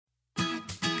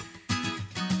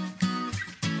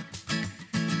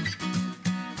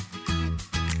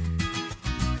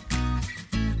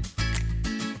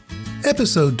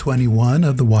Episode 21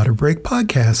 of the Water Break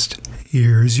Podcast.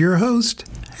 Here's your host,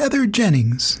 Heather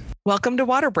Jennings. Welcome to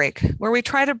Water Break, where we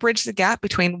try to bridge the gap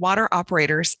between water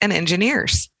operators and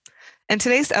engineers. In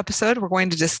today's episode, we're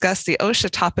going to discuss the OSHA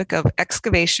topic of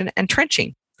excavation and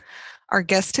trenching. Our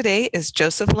guest today is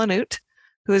Joseph Lanoot,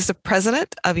 who is the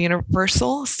president of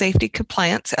Universal Safety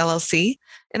Compliance, LLC,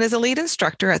 and is a lead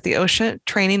instructor at the OSHA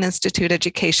Training Institute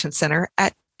Education Center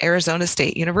at Arizona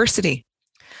State University.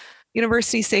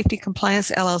 University Safety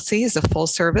Compliance, LLC is a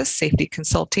full-service safety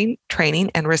consulting,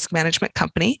 training, and risk management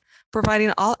company,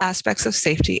 providing all aspects of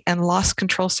safety and loss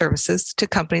control services to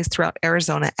companies throughout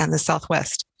Arizona and the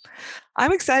Southwest.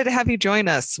 I'm excited to have you join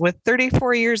us with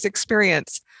 34 years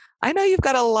experience. I know you've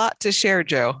got a lot to share,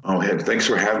 Joe. Oh, hey, thanks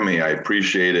for having me. I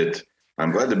appreciate it.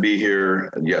 I'm glad to be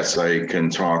here. Yes, I can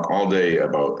talk all day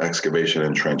about excavation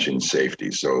and trenching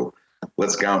safety. So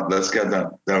let's get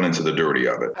down into the dirty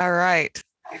of it. All right.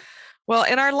 Well,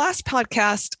 in our last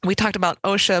podcast, we talked about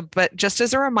OSHA, but just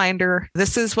as a reminder,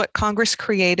 this is what Congress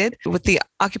created with the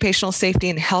Occupational Safety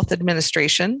and Health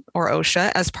Administration, or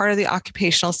OSHA, as part of the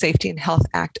Occupational Safety and Health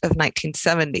Act of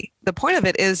 1970. The point of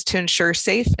it is to ensure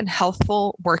safe and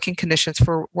healthful working conditions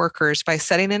for workers by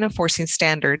setting and enforcing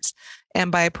standards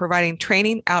and by providing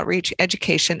training, outreach,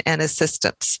 education, and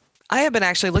assistance. I have been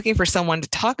actually looking for someone to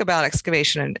talk about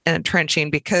excavation and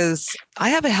trenching because I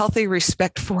have a healthy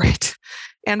respect for it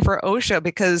and for OSHA,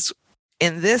 because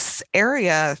in this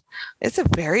area, it's a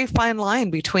very fine line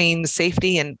between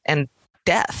safety and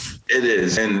death. It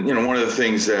is. And, one of the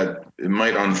things that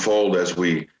might unfold as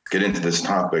we get into this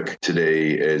topic today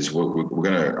is we're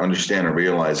going to understand and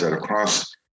realize that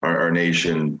across our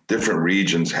nation, different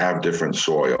regions have different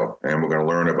soil, and we're going to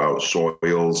learn about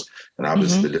soils and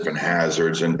obviously the different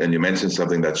hazards. And you mentioned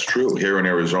something that's true. Here in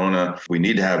Arizona, we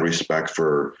need to have respect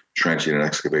for trenching and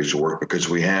excavation work because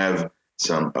we have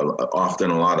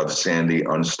often a lot of sandy,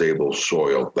 unstable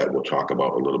soil that we'll talk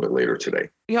about a little bit later today.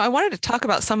 I wanted to talk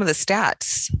about some of the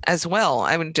stats as well.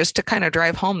 I mean, just to kind of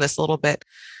drive home this a little bit.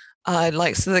 So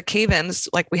the cave-ins,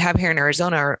 like we have here in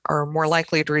Arizona, are more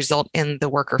likely to result in the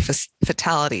worker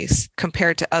fatalities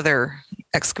compared to other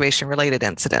excavation-related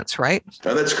incidents, right?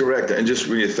 That's correct. And just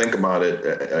when you think about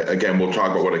it, again, we'll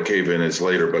talk about what a cave-in is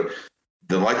later, but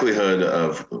the likelihood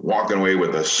of walking away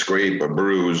with a scrape, a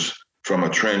bruise from a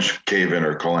trench, cave-in,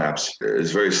 or collapse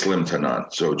is very slim to none.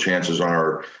 So chances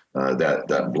are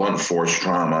that blunt force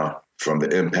trauma from the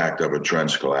impact of a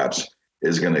trench collapse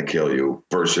is going to kill you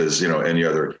versus, any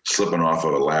other slipping off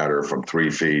of a ladder from 3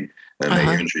 feet and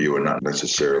may injure you and not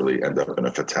necessarily end up in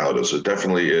a fatality. So it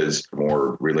definitely is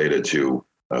more related to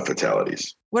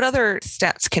fatalities. What other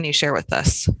stats can you share with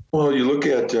us? Well, you look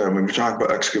at, when we talk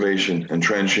about excavation and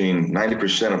trenching,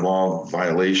 90% of all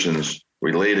violations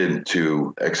related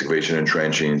to excavation and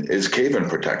trenching is cave-in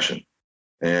protection.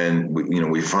 And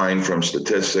we find from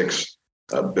statistics,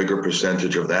 a bigger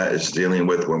percentage of that is dealing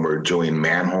with when we're doing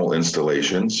manhole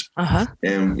installations.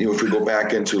 And if we go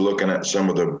back into looking at some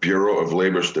of the Bureau of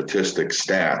Labor Statistics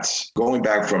stats, going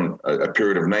back from a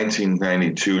period of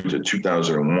 1992 to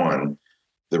 2001,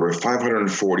 there were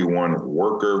 541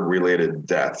 worker-related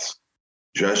deaths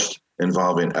just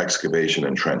involving excavation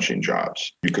and trenching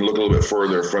jobs. You can look a little bit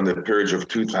further from the periods of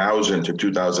 2000 to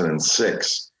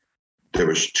 2006, there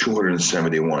was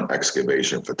 271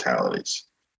 excavation fatalities.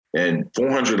 And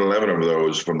 411 of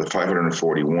those from the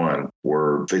 541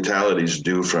 were fatalities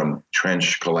due from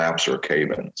trench collapse or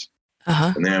cave-ins.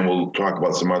 And then we'll talk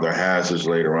about some other hazards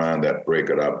later on that break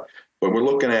it up. But we're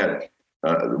looking at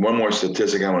one more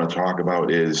statistic I want to talk about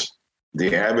is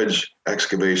the average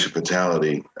excavation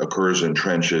fatality occurs in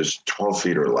trenches 12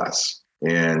 feet or less.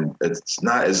 And it's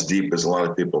not as deep as a lot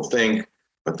of people think,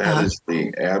 but that is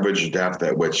the average depth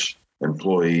at which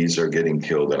employees are getting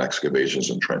killed in excavations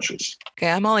and trenches. Okay,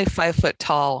 I'm only 5 foot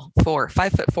tall,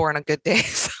 5'4" on a good day.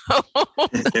 So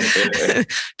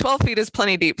 12 feet is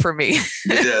plenty deep for me.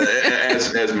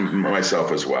 as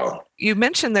myself as well. You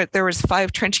mentioned that there was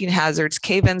 5 trenching hazards,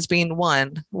 cave-ins being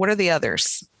one. What are the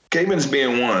others? Cave-ins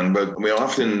being one, but we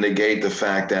often negate the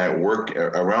fact that work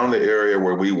around the area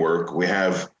where we work, we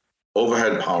have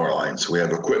overhead power lines. We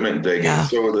have equipment digging. Yeah.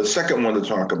 So the second one to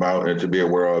talk about and to be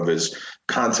aware of is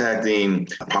contacting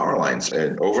power lines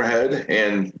and overhead,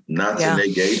 and not to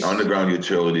negate underground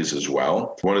utilities as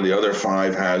well. One of the other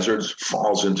 5 hazards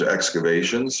falls into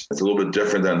excavations. It's a little bit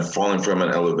different than falling from an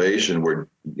elevation where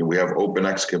we have open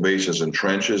excavations and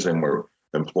trenches and we're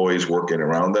employees working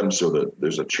around them, so that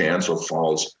there's a chance of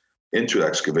falls into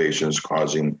excavations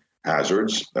causing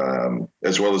hazards,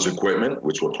 as well as equipment,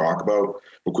 which we'll talk about.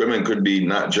 Equipment could be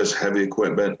not just heavy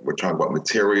equipment. We're talking about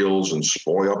materials and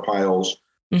spoil piles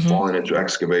falling into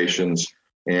excavations.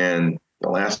 And The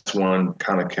last one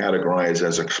kind of categorized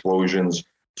as explosions,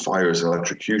 fires, and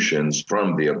electrocutions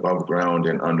from the above ground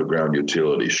and underground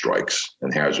utility strikes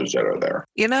and hazards that are there.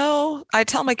 I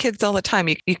tell my kids all the time,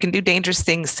 you can do dangerous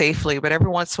things safely, but every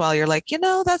once in a while you're like,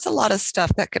 that's a lot of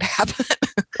stuff that could happen.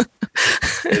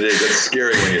 It is. It's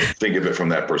scary when you think of it from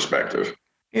that perspective.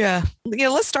 Yeah.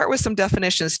 Let's start with some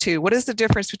definitions too. What is the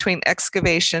difference between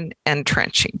excavation and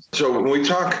trenching? So when we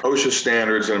talk OSHA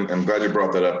standards, and I'm glad you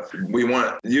brought that up, we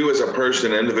want you as a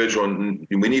person, individual,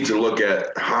 we need to look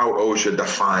at how OSHA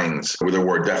defines the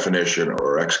word definition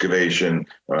or excavation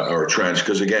or trench.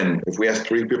 Because again, if we ask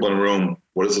 3 people in a room,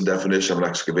 what is the definition of an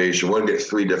excavation? We'll get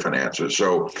 3 different answers.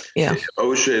 So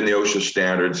OSHA and the OSHA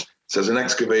standards says an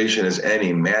excavation is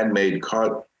any man-made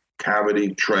cut,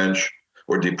 cavity, trench,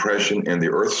 or depression in the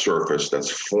earth's surface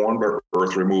that's formed by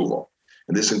earth removal.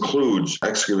 And this includes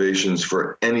excavations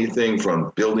for anything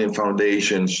from building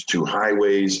foundations to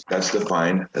highways. That's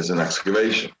defined as an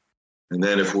excavation. And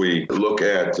then if we look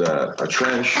at a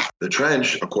trench, the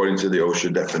trench, according to the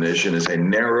OSHA definition, is a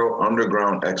narrow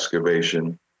underground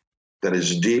excavation that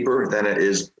is deeper than it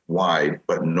is wide,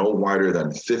 but no wider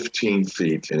than 15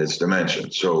 feet in its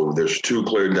dimensions. So there's 2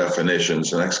 clear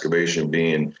definitions, an excavation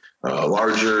being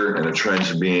larger and a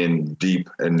trench being deep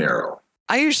and narrow.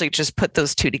 I usually just put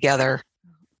those 2 together,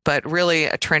 but really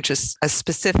a trench is a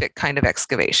specific kind of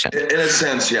excavation. In a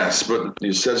sense, yes, but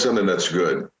you said something that's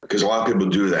good because a lot of people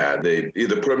do that. They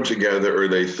either put them together or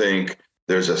they think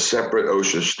there's a separate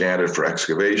OSHA standard for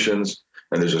excavations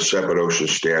and there's a separate OSHA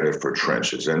standard for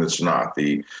trenches, and it's not.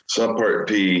 The Subpart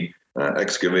P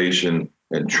excavation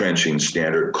and trenching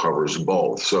standard covers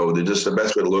both. So the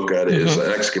best way to look at it is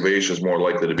an excavation is more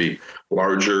likely to be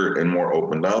larger and more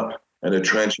opened up, and a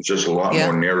trench is just a lot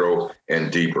more narrow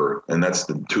and deeper. And that's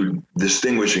the 2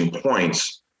 distinguishing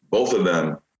points. Both of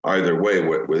them, either way,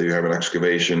 whether you have an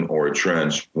excavation or a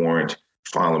trench, warrant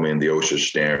following the OSHA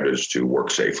standards to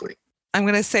work safely. I'm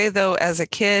going to say, though, as a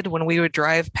kid, when we would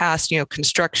drive past,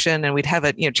 construction and we'd have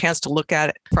a chance to look at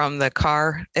it from the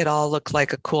car, it all looked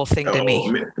like a cool thing to me.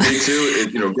 Me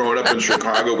too. Growing up in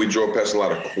Chicago, we drove past a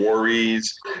lot of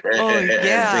quarries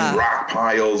and rock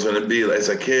piles. And it'd be, as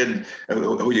a kid,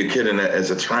 who you kidding?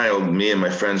 As a child, me and my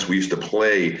friends, we used to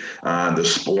play on the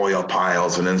spoil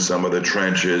piles and in some of the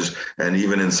trenches and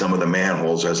even in some of the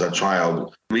manholes as a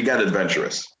child. We got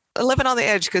adventurous. Living on the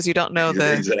edge because you don't know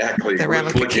the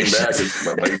ramifications.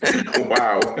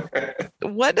 Wow.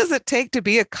 What does it take to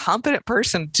be a competent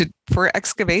person for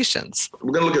excavations?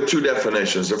 We're going to look at 2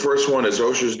 definitions. The first one is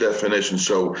OSHA's definition.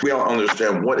 So we all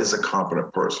understand what is a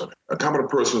competent person. A competent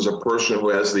person is a person who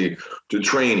has the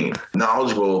training,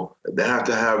 knowledgeable. They have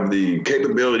to have the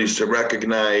capabilities to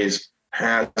recognize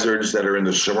hazards that are in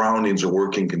the surroundings of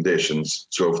working conditions.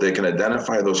 So if they can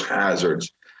identify those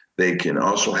hazards, they can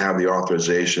also have the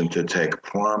authorization to take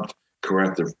prompt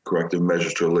corrective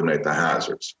measures to eliminate the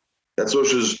hazards. That's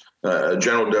OSHA's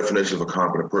general definition of a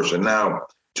competent person. Now,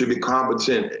 to be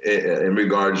competent in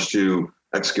regards to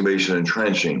excavation and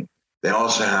trenching, they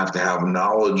also have to have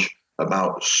knowledge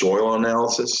about soil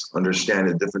analysis,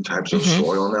 understanding different types of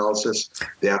soil analysis.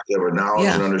 They have to have a knowledge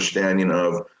and understanding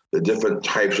of the different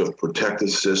types of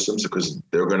protective systems because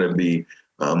they're going to be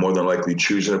more than likely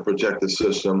choosing a protective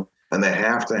system. And they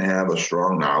have to have a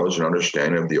strong knowledge and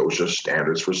understanding of the OSHA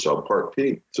standards for Subpart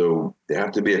P. So they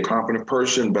have to be a competent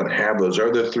person, but have those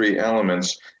other 3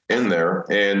 elements in there.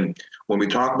 And when we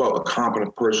talk about a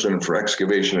competent person for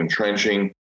excavation and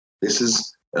trenching, this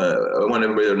is, I want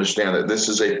everybody to understand that this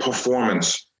is a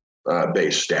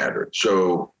performance-based standard.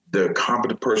 So the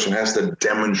competent person has to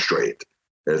demonstrate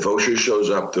that if OSHA shows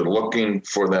up, they're looking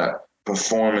for that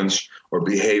performance or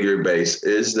behavior base.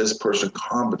 Is this person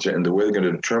competent? And the way they're going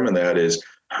to determine that is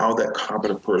how that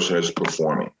competent person is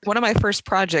performing. One of my first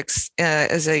projects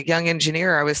as a young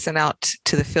engineer, I was sent out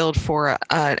to the field for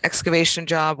an excavation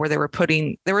job where they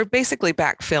were basically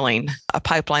backfilling a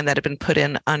pipeline that had been put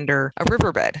in under a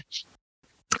riverbed.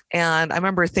 And I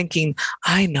remember thinking,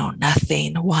 I know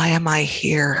nothing. Why am I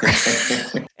here?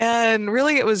 And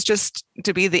really, it was just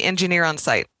to be the engineer on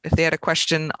site if they had a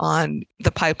question on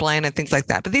the pipeline and things like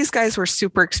that. But these guys were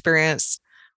super experienced,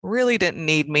 really didn't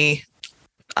need me.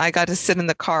 I got to sit in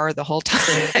the car the whole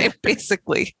time,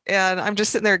 basically. And I'm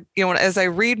just sitting there, as I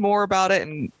read more about it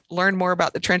and learn more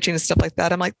about the trenching and stuff like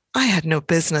that, I'm like, I had no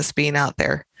business being out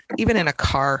there, even in a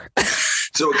car.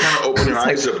 So it kind of opened your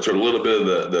eyes up to a little bit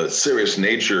of the serious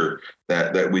nature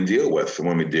that we deal with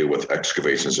when we deal with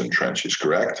excavations and trenches,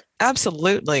 correct?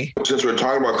 Absolutely. Since we're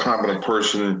talking about competent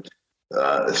person,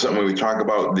 something when we talk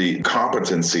about the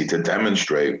competency to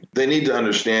demonstrate, they need to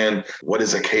understand what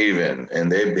is a cave-in, and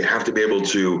they have to be able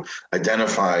to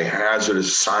identify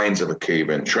hazardous signs of a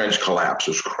cave-in, trench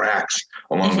collapses, cracks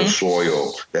along the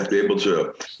soil. They have to be able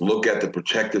to look at the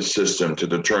protective system to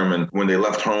determine when they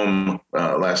left home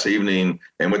last evening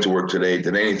and went to work today,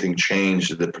 did anything change?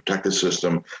 Did the protective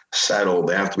system settle?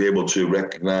 They have to be able to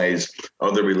recognize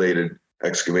other related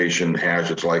excavation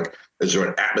hazards, like is there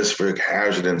an atmospheric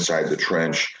hazard inside the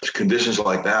trench? Conditions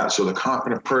like that. So the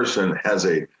competent person has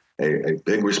a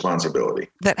big responsibility.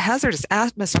 That hazardous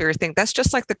atmosphere thing, that's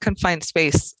just like the confined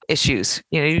space issues.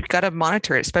 You've got to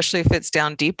monitor it, especially if it's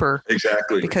down deeper.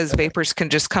 Exactly. Because vapors can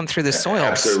just come through the soil.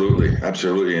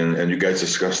 Absolutely. And you guys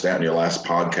discussed that in your last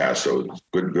podcast. So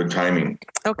good timing.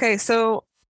 Okay. So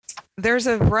there's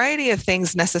a variety of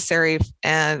things necessary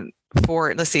and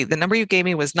let's see, the number you gave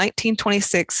me was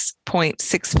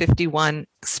 1926.651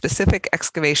 specific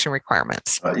excavation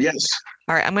requirements. Yes.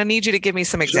 All right. I'm going to need you to give me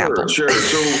some examples. Sure.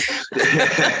 So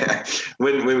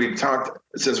when we talked,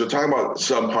 since we're talking about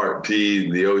subpart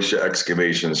P, the OSHA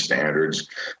excavation standards,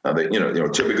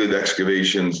 typically the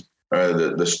excavations,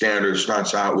 the standard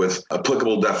starts out with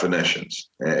applicable definitions.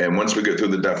 And once we get through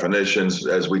the definitions,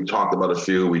 as we talked about a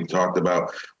few, we talked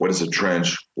about what is a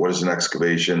trench, what is an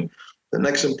excavation. The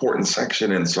next important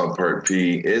section in subpart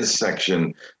P is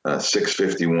section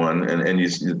 651, and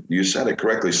you said it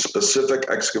correctly, specific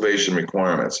excavation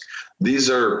requirements. These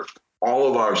are all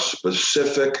of our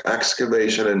specific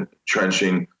excavation and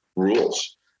trenching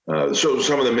rules. So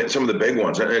some of the big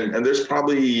ones, and there's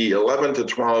probably 11 to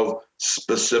 12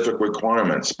 specific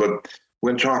requirements, but we're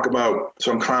going to talk about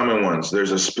some common ones.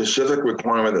 There's a specific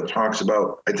requirement that talks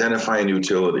about identifying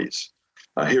utilities.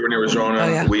 Here in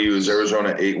Arizona, we use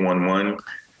Arizona 811.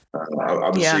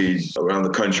 Obviously, around the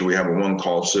country, we have a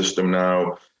one-call system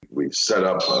now. We've set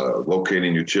up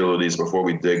locating utilities before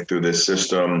we dig through this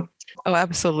system. Oh,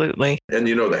 absolutely. And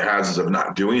the hazards of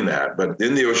not doing that. But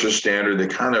in the OSHA standard, they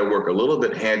kind of work a little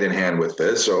bit hand in hand with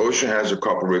this. So OSHA has a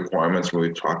couple of requirements when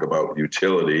we talk about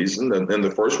utilities. And then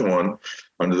the first one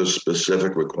under the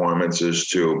specific requirements is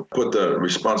to put the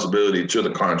responsibility to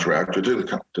the contractor, to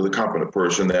the competent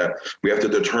person, that we have to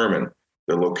determine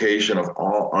the location of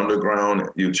all underground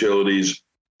utilities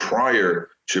prior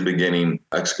to beginning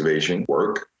excavation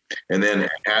work. And then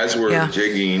as we're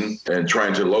digging and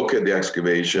trying to locate the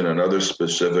excavation, another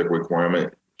specific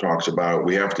requirement talks about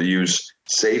we have to use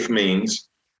safe means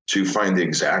to find the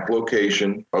exact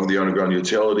location of the underground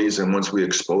utilities. And once we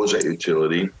expose that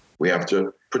utility, we have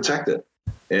to protect it.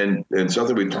 And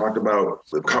something we talked about,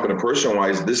 the competent person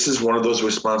wise, this is one of those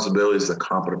responsibilities the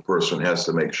competent person has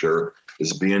to make sure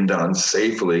is being done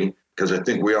safely, because I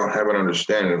think we all have an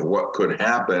understanding of what could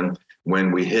happen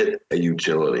when we hit a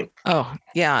utility. Oh,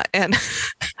 yeah. And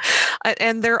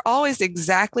they're always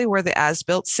exactly where the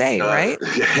as-built say, right?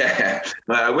 Yeah.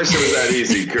 I wish it was that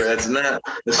easy. That's not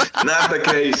the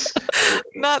case.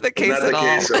 Not the case at all.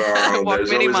 Walk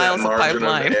There's many always miles that of margin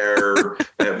pipeline. of error.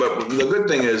 But the good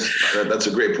thing is, that's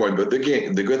a great point, but the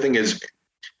good thing is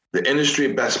the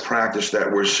industry best practice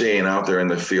that we're seeing out there in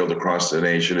the field across the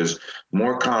nation is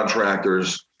more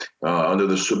contractors under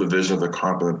the supervision of the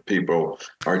competent people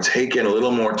are taking a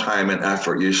little more time and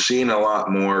effort. You're seeing a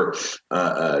lot more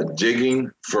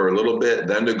digging for a little bit,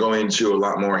 then they're going to a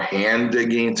lot more hand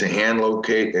digging to hand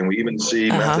locate. And we even see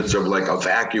methods of like a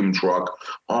vacuum truck,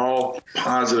 all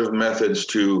positive methods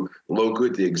to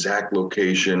locate the exact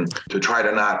location to try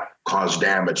to not cause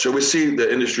damage. So we see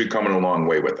the industry coming a long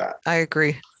way with that. I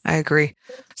agree.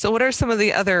 So what are some of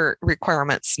the other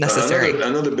requirements necessary?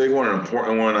 Another big one, an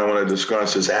important one I want to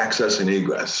discuss is access and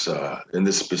egress. In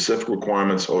the specific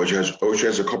requirements, OSHA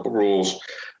has a couple rules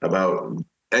about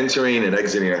entering and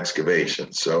exiting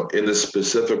excavations. So in the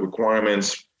specific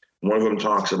requirements, one of them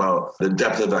talks about the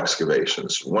depth of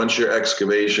excavations. Once your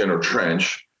excavation or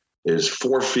trench is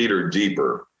 4 feet or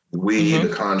deeper, we, the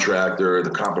contractor, the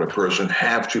competent person,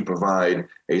 have to provide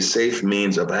a safe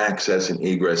means of access and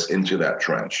egress into that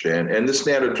trench. And the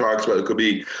standard talks about it could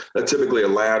be typically a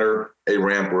ladder, a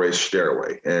ramp, or a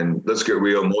stairway. And let's get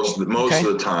real, most of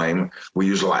the time we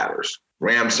use ladders.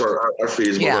 Ramps are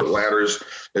feasible, but ladders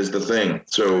is the thing.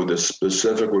 So the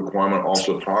specific requirement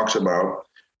also talks about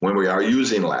when we are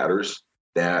using ladders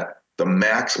that the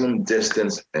maximum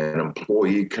distance an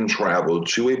employee can travel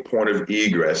to a point of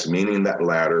egress, meaning that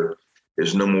ladder,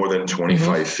 is no more than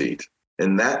 25 feet.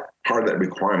 And that part of that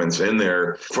requirement's in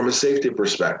there from a safety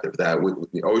perspective, that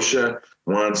the OSHA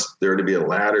wants there to be a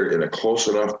ladder in a close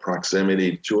enough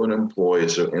proximity to an employee.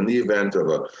 So in the event of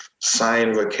a sign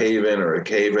of a cave-in or a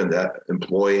cave-in, that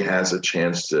employee has a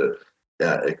chance to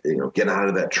get out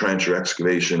of that trench or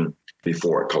excavation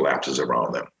before it collapses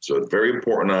around them. So it's very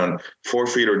important on 4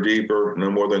 feet or deeper, no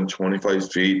more than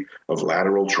 25 feet of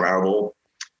lateral travel.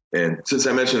 And since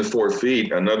I mentioned 4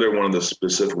 feet, another one of the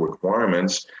specific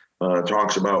requirements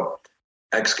talks about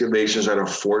excavations that are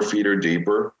 4 feet or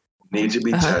deeper need to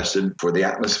be tested for the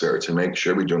atmosphere to make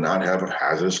sure we do not have a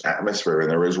hazardous atmosphere in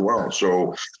there as well.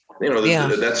 So,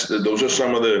 those are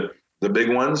some of the big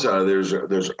ones. There's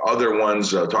other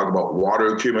ones talk about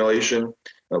water accumulation.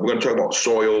 We're going to talk about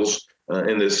soils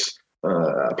in this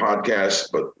podcast,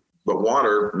 but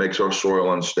water makes our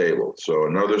soil unstable. So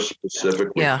another specific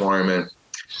requirement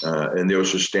in the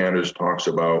OSHA standards talks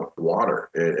about water,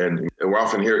 and we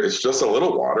often hear it's just a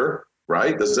little water.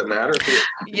 Right? Does it matter?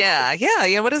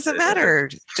 Yeah. What does it matter?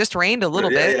 Just rained a little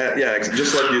bit. Yeah.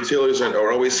 Just like utilities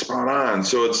are always spot on.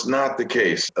 So it's not the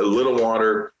case. A little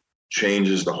water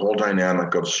changes the whole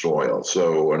dynamic of soil.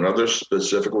 So another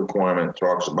specific requirement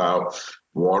talks about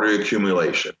water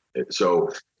accumulation. So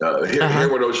here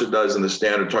what OSHA does in the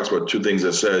standard talks about two things.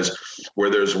 It says where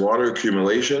there's water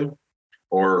accumulation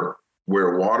or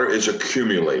where water is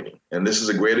accumulating. And this is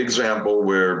a great example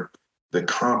where the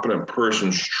competent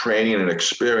person's training and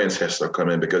experience has to come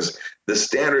in, because the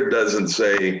standard doesn't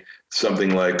say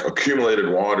something like accumulated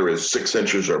water is 6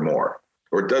 inches or more,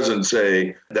 or it doesn't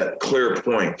say that clear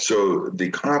point. So the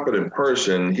competent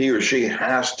person, he or she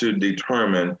has to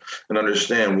determine and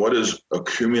understand, what does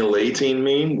accumulating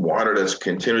mean? Water that's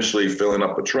continuously filling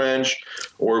up a trench,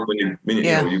 or when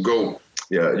you go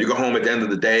home at the end of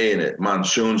the day and it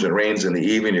monsoons and rains in the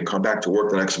evening, you come back to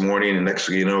work the next morning, and next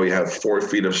thing you know, you have 4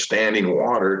 feet of standing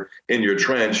water in your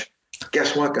trench.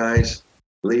 Guess what, guys,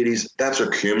 ladies, that's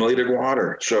accumulated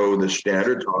water. So the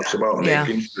standard talks about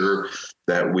making sure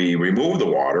that we remove the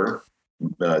water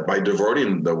by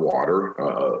diverting the water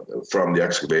from the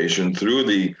excavation through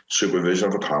the supervision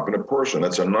of a competent person.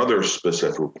 That's another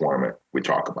specific requirement we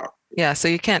talk about. Yeah, so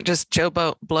you can't just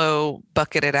blow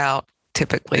bucket it out.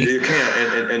 Typically, you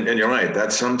can't, and you're right.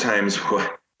 That's sometimes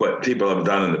what people have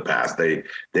done in the past. They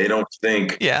don't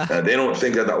think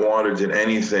that water did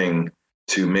anything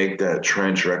to make that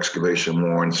trench or excavation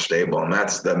more unstable, and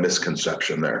that's the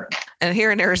misconception there. And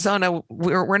here in Arizona,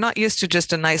 we're not used to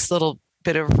just a nice little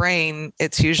bit of rain.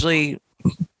 It's usually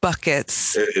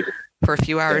buckets for a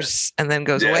few hours and then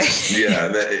goes away.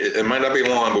 It might not be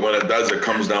long, but when it does, it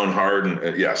comes down hard.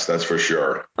 And yes, that's for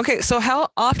sure. Okay, so how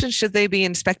often should they be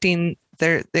inspecting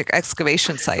their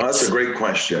excavation sites? That's a great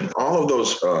question. All of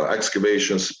those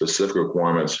excavation specific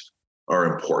requirements are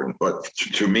important. But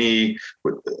to me,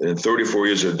 in 34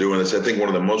 years of doing this, I think one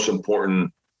of the most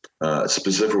important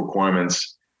specific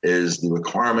requirements is the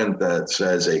requirement that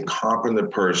says a competent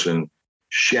person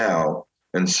shall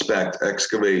inspect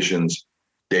excavations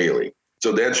daily.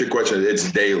 So to answer your question,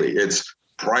 it's daily. It's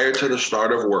prior to the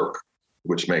start of work,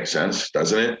 which makes sense,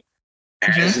 doesn't it?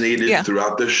 As needed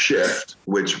throughout the shift,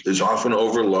 which is often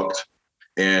overlooked,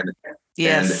 and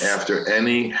after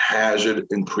any hazard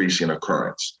increasing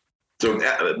occurrence. So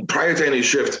prior to any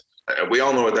shift, we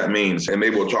all know what that means, and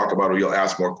maybe we'll talk about it. You'll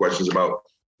ask more questions about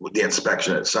the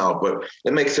inspection itself, but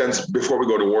it makes sense before we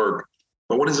go to work.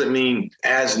 But what does it mean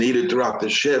as needed throughout the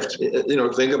shift?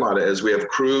 Think about it. As we have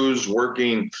crews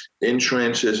working in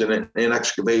trenches and in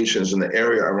excavations in the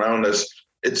area around us,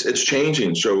 it's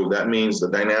changing. So that means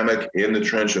the dynamic in the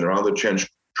trench and around the trench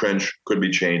could be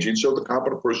changing. So the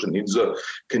competent person needs to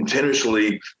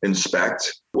continuously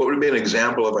inspect. What would be an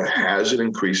example of a hazard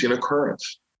increasing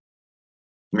occurrence?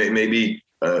 Maybe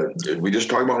we just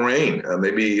talked about rain.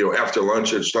 Maybe after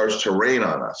lunch it starts to rain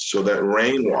on us, so that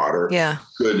rainwater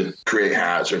could create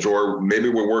hazards. Or maybe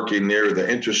we're working near the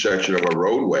intersection of a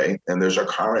roadway and there's a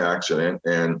car accident,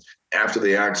 and after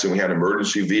the accident we had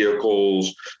emergency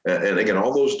vehicles, and again,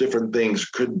 all those different things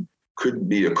could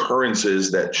be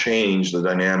occurrences that change the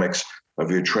dynamics of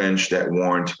your trench that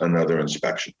warrant another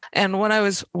inspection. And when I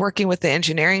was working with the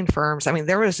engineering firms,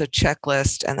 there was a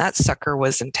checklist, and that sucker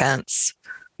was intense.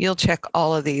 You'll check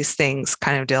all of these things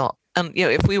kind of deal.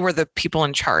 If we were the people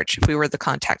in charge, if we were the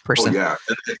contact person,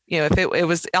 if it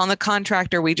was on the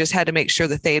contractor, we just had to make sure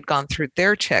that they had gone through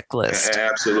their checklist.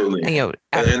 Absolutely. And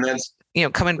that's,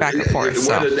 coming back and forth.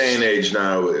 We're in a day and age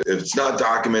now, if it's not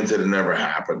documented, it never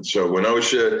happened. So when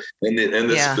OSHA in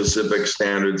the specific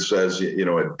standard says,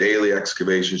 a daily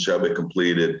excavation shall be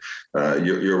completed,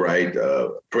 you're right.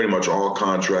 Pretty much all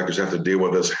contractors have to deal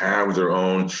with this, have their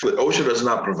own. But OSHA does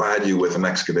not provide you with an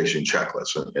excavation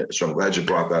checklist. So I'm glad you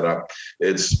brought that up.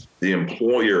 It's the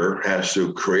employer has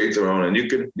to create their own, and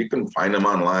you can find them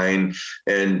online.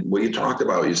 And what you talked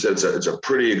about, you said it's a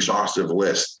pretty exhaustive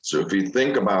list. So if you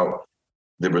think about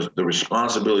the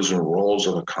responsibilities and roles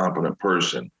of a competent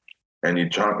person, and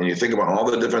you think about all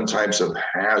the different types of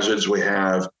hazards we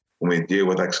have when we deal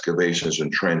with excavations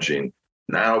and trenching.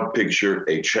 Now picture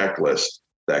a checklist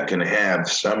that can have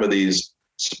some of these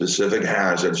specific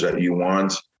hazards that you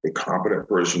want a competent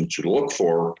person to look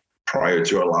for prior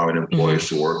to allowing employees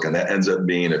to work. And that ends up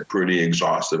being a pretty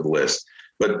exhaustive list.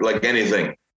 But like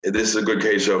anything, this is a good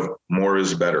case of more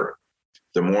is better.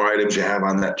 The more items you have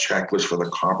on that checklist for the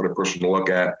competent person to look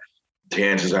at,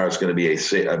 chances are it's going to be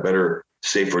a better,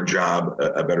 safer job,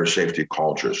 a better safety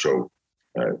culture. So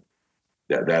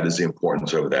that is the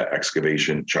importance of that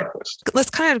excavation checklist. Let's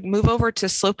kind of move over to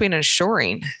sloping and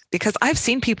shoring, because I've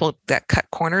seen people that cut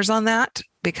corners on that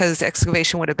because the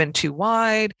excavation would have been too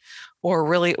wide, or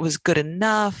really it was good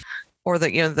enough, or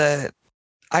that,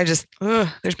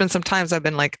 there's been some times I've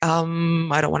been like, I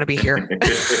don't want to be here.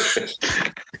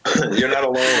 You're not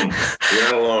alone. You're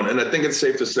not alone. And I think it's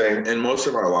safe to say in most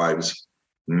of our lives,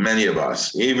 many of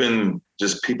us, even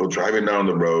just people driving down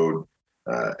the road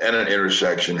at an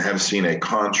intersection, have seen a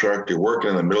contractor working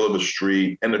in the middle of the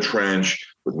street in a trench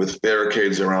with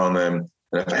barricades around them.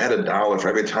 And if I had $1 for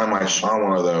every time I saw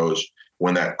one of those,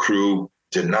 when that crew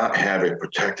did not have a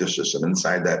protective system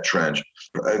inside that trench,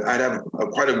 I'd have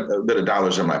quite a bit of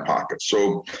dollars in my pocket.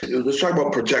 So let's talk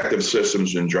about protective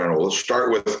systems in general. Let's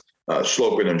start with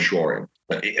sloping and shoring.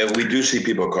 And we do see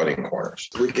people cutting corners.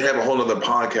 We can have a whole other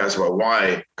podcast about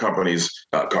why companies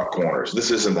cut corners. This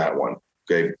isn't that one.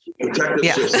 Okay.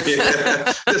 Protective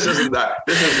systems. This isn't that.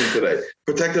 This isn't today.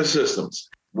 Protective systems.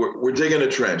 We're digging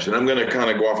a trench, and I'm going to kind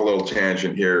of go off a little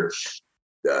tangent here.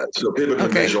 So people can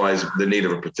visualize the need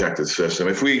of a protective system.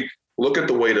 If we look at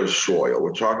the weight of soil,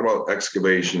 we're talking about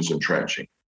excavations and trenching.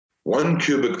 1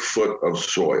 cubic foot of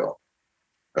soil,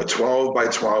 a 12 by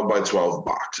 12 by 12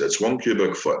 box, that's 1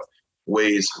 cubic foot,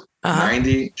 weighs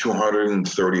 90 to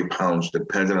 130 pounds,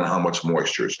 depending on how much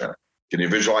moisture is in it. Can you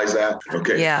visualize that?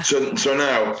 Okay. Yeah. So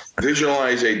now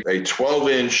visualize a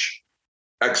 12-inch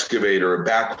excavator, a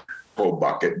backhoe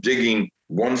bucket, digging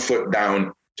 1 foot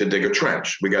down to dig a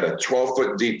trench. We got a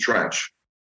 12-foot deep trench.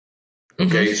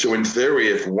 Okay, so in theory,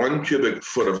 if 1 cubic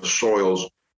foot of soils,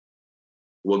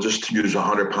 we'll just use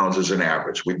 100 pounds as an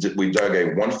average. We dug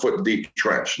a 1 foot deep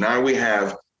trench. Now we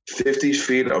have 50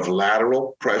 feet of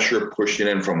lateral pressure pushing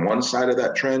in from one side of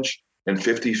that trench and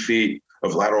 50 feet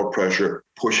of lateral pressure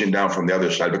pushing down from the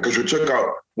other side, because we took out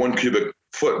 1 cubic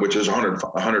foot, which is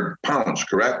 100 pounds,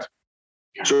 correct?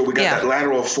 So we got that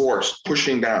lateral force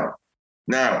pushing down.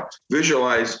 Now,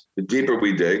 visualize the deeper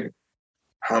we dig,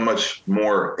 how much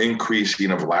more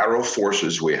increasing of lateral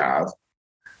forces we have.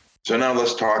 So now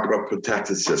let's talk about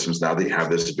protective systems now that you have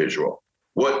this visual.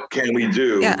 What can we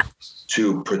do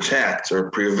to protect or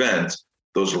prevent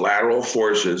those lateral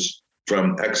forces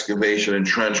from excavation and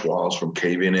trench walls from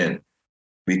caving in?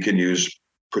 We can use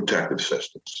protective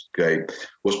systems, okay?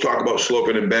 Let's talk about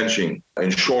sloping and benching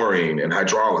and shoring and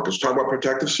hydraulic. Let's talk about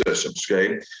protective systems,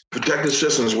 okay? Protective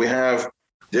systems, we have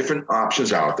different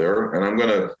options out there, and I'm going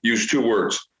to use 2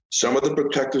 words. Some of the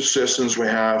protective systems we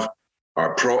have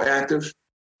are proactive,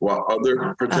 while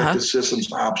other protective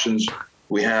systems options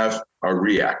we have are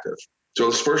reactive. So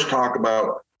let's first talk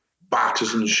about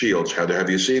boxes and shields. Heather, have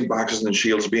you seen boxes and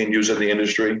shields being used in the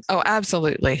industry? Oh,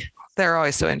 absolutely. They're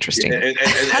always so interesting.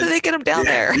 How do they get them down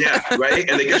there? Yeah, right.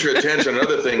 And they get your attention.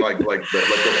 Another thing, like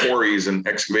the quarries and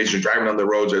excavation, driving on the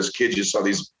roads as kids, you saw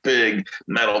these big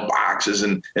metal boxes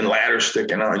and ladders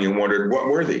sticking out, and you wondered, what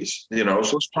were these? So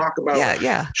let's talk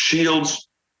about shields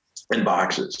and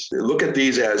boxes. Look at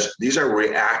these are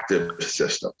reactive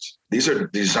systems. These are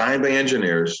designed by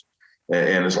engineers.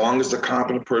 And as long as the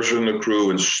competent person in the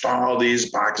crew install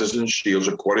these boxes and shields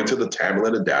according to the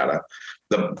tabulated data,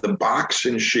 the box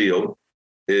and shield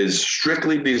is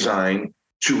strictly designed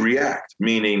to react,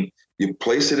 meaning you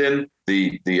place it in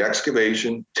the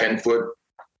excavation, 10 foot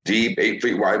deep, 8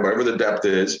 feet wide, whatever the depth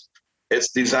is.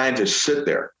 It's designed to sit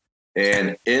there.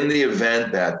 And in the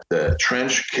event that the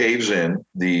trench caves in,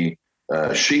 the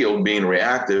shield, being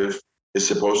reactive, is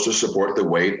supposed to support the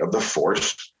weight of the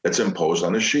force that's imposed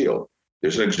on the shield.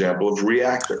 There's an example of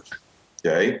reactive,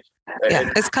 okay?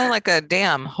 Yeah, it's kind of like a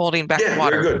dam holding back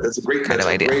water. Very good. That's a great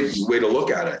way to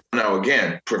look at it. Now,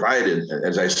 again, provided,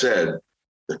 as I said,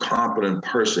 the competent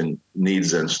person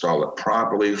needs to install it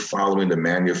properly, following the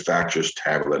manufacturer's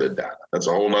tabulated data. That's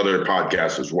a whole nother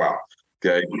podcast as well.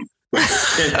 Okay.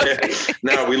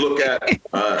 Now we look at,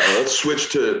 let's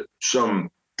switch to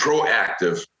some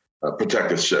proactive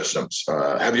protective systems.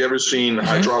 Have you ever seen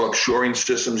hydraulic shoring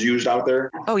systems used out there?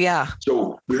 Oh, yeah.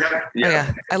 So we have, Oh,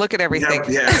 yeah. I look at everything.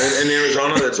 in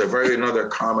Arizona, that's another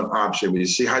common option. You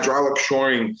see hydraulic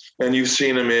shoring, and you've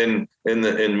seen them in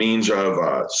means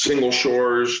of single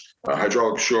shores,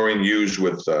 hydraulic shoring used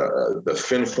with the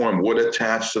fin form wood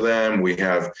attached to them. We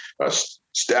have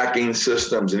stacking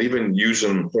systems, and even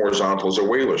using horizontal as a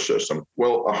whaler system.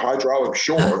 Well, a hydraulic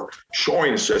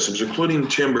shoring systems, including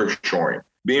timber shoring.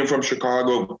 Being from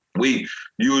Chicago, we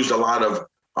used a lot of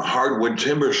hardwood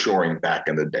timber shoring back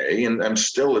in the day, and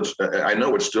I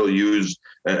know it's still used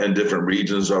in different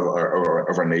regions of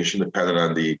our nation, depending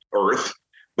on the earth.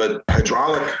 But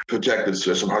hydraulic protective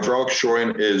system, hydraulic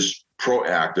shoring is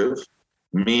proactive,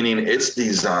 meaning it's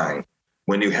designed.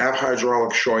 When you have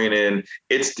hydraulic shoring in,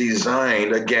 it's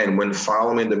designed, again, when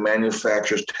following the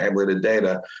manufacturer's tabulated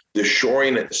data, the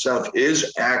shoring itself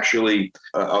is actually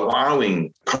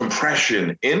allowing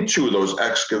compression into those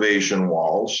excavation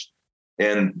walls.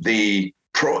 And the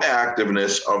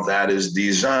proactiveness of that is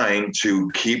designed to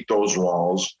keep those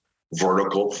walls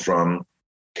vertical from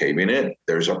caving in.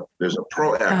 There's a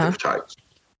proactive type.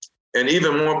 And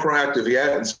even more proactive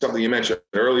yet, and something you mentioned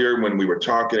earlier when we were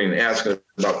talking and asking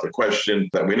about the question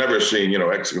that we never seen,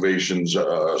 excavations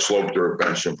sloped or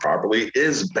benched improperly,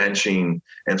 is benching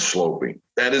and sloping.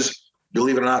 That is,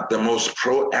 believe it or not, the most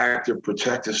proactive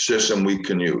protective system we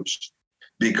can use,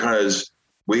 because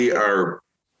we are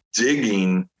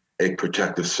digging a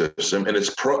protective system, and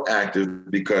it's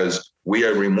proactive because we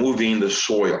are removing the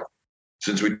soil.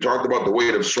 Since we talked about the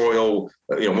weight of soil,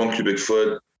 1 cubic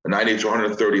foot, 90 to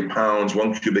 130 pounds,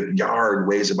 1 cubic yard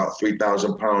weighs about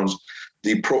 3,000 pounds.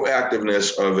 The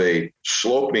proactiveness of a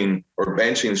sloping or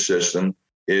benching system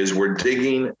is we're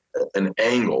digging an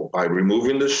angle by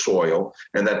removing the soil,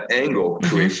 and that angle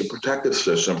creates a protective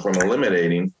system from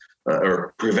eliminating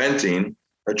or preventing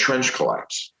a trench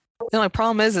collapse. The only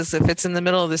problem is if it's in the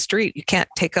middle of the street, you can't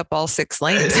take up all 6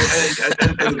 lanes.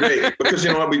 and great, because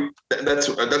that's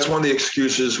one of the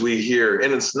excuses we hear,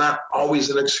 and it's not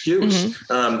always an excuse.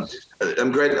 I'm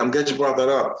glad you brought that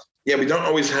up. Yeah, we don't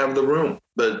always have the room,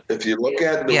 but if you look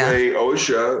at the way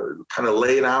OSHA kind of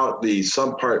laid out the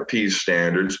subpart P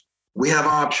standards, we have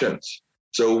options.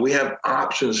 So we have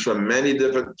options from many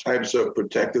different types of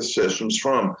protective systems,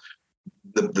 from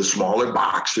the smaller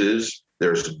boxes.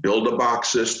 There's build-a-box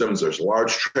systems, there's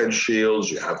large trench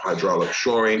shields, you have hydraulic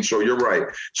shoring. So you're right.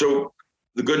 So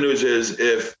the good news is,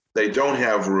 if they don't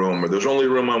have room, or there's only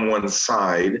room on one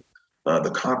side,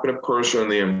 the competent person,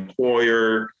 the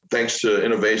employer, thanks to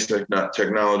innovation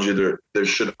technology, there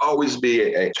should always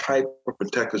be a type of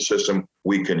protective system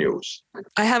we can use.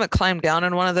 I haven't climbed down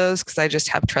on one of those because I just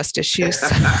have trust issues.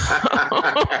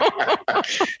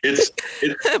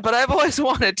 But I've always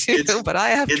wanted to, but I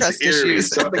have trust issues.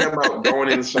 Something about going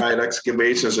inside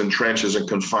excavations and trenches and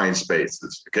confined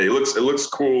spaces. Okay, it looks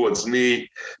cool, it's neat.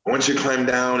 Once you climb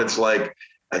down, it's like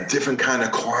a different kind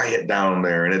of quiet down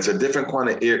there, and it's a different kind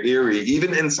of eerie,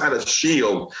 even inside a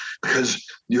shield, because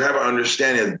you have an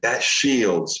understanding that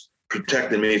shield's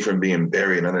protecting me from being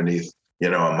buried underneath, a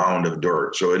mound of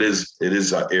dirt. So it is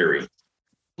eerie.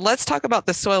 Let's talk about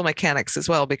the soil mechanics as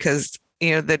well, because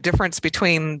the difference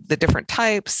between the different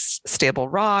types, stable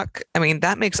rock,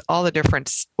 that makes all the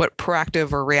difference what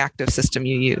proactive or reactive system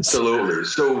you use. Absolutely.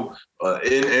 So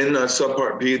in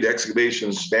subpart P, the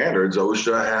excavation standards,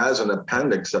 OSHA has an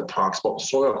appendix that talks about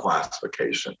soil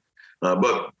classification.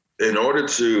 But in order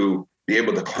to be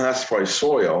able to classify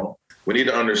soil, we need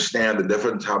to understand the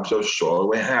different types of soil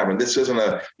we have. And this isn't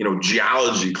a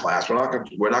geology class. We're not going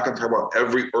to talk about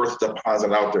every earth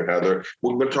deposit out there, Heather.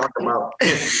 We're going to talk about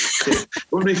it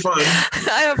would be fun.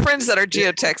 I have friends that are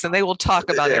geotechs, and they will talk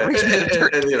about every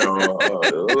dirt. And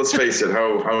let's face it,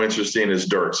 how interesting is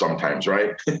dirt sometimes,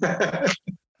 right?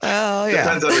 Oh, yeah.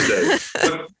 Depends on the day.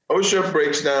 But OSHA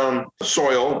breaks down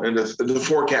soil into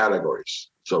 4 categories.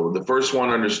 So the first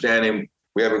one, understanding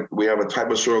we have a type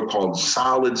of soil called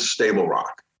solid stable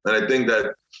rock. And I think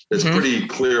that it's pretty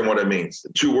clear in what it means.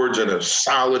 The 2 words in it,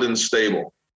 solid and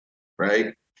stable,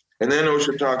 right? And then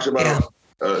OSHA talks about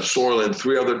soil in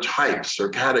 3 other types or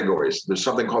categories. There's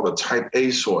something called a type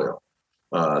A soil,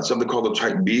 something called a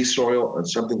type B soil, and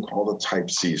something called a type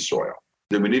C soil.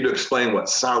 Do we need to explain what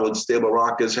solid stable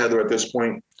rock is, Heather, at this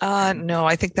point? No,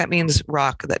 I think that means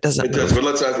rock that doesn't move. It does, but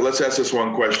let's ask this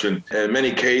one question. In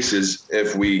many cases,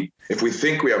 if we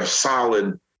think we have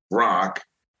solid rock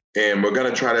and we're going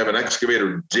to try to have an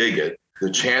excavator dig it, the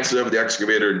chances of the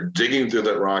excavator digging through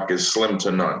that rock is slim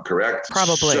to none, correct?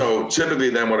 Probably. So typically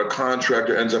then what a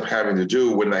contractor ends up having to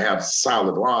do when they have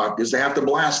solid rock is they have to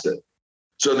blast it.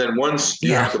 So then once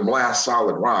you have to blast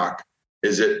solid rock,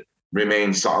 is it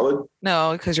remain solid?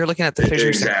 No, because you're looking at the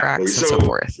fissures and cracks and so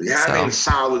forth. Having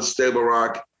solid, stable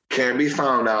rock can be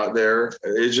found out there.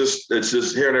 It's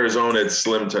just here in Arizona, it's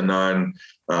slim to none.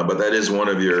 But that is one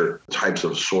of your types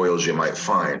of soils you might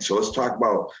find. So let's talk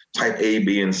about type A,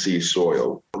 B, and C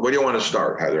soil. Where do you want to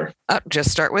start, Heather?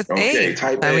 Just start with A.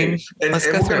 Type A. And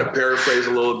we're going to paraphrase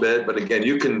a little bit, but again,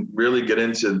 you can really get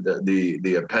into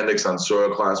the appendix on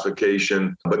soil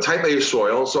classification. But type A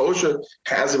soil, so OSHA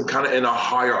has them kind of in a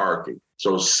hierarchy.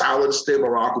 So solid, stable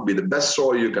rock would be the best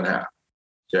soil you can have.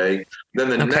 Okay. Then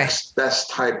the next best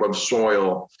type of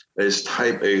soil is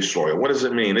type A soil. What does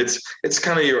it mean? It's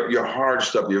kind of your hard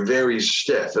stuff. You're very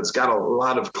stiff. It's got a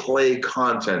lot of clay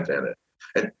content in it.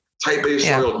 And type A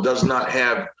soil does not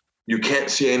have, you can't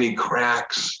see any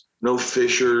cracks, no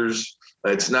fissures.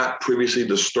 It's not previously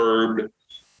disturbed.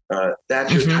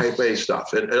 That's your type A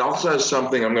stuff. It also has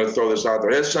something, I'm going to throw this out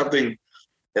there.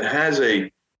 It has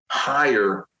a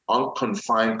higher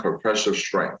unconfined compressive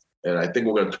strength. And I think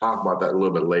we're going to talk about that a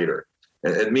little bit later.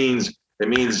 And it means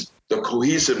the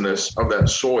cohesiveness of that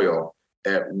soil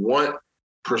at what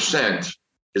 %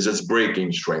 is its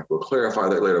breaking strength. We'll clarify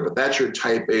that later, but that's your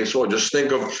type A soil. Just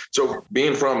think of, so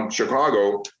being from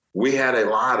Chicago, we had a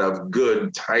lot of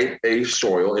good type A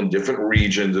soil in different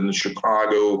regions in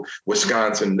Chicago,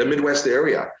 Wisconsin, the Midwest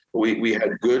area. We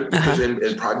had good,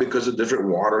 and probably because of different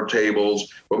water tables,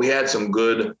 but we had some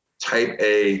good type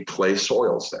A clay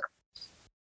soils there.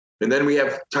 And then we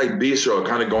have type B soil,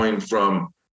 kind of going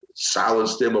from solid,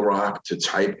 stable rock to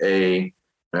type A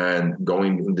and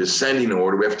going in descending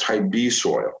order. We have type B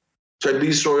soil. Type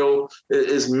B soil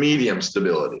is medium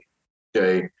stability.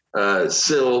 Okay.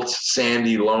 Silt,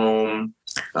 sandy loam,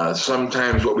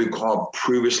 sometimes what we call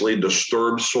previously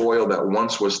disturbed soil that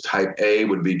once was type A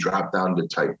would be dropped down to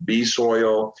type B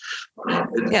soil.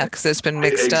 Because it's been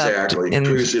mixed up. Exactly.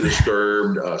 Previously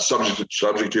disturbed,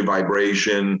 subject to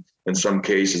vibration. In some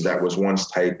cases, that was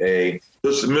once type A. So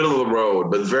it's the middle of the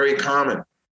road, but very common.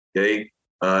 Okay.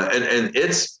 And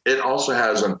it also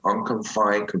has an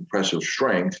unconfined compressive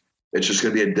strength. It's just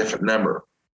going to be a different number.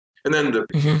 And then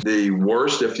the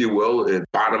worst, if you will,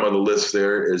 at bottom of the list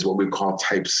there is what we call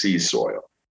type C soil.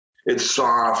 It's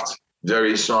soft,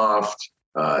 very soft,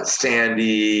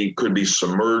 sandy, could be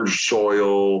submerged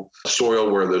soil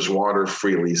where there's water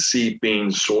freely seeping,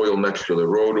 soil next to the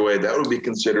roadway. That would be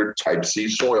considered type C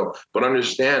soil. But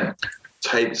understand,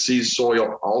 type C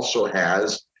soil also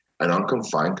has an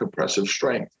unconfined compressive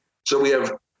strength. So we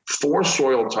have 4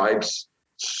 soil types: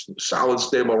 solid,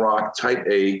 stable rock, type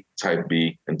A, type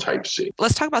B, and type C.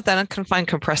 Let's talk about that unconfined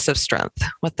compressive strength,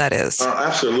 what that is.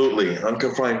 Absolutely.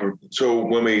 Unconfined. So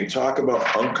when we talk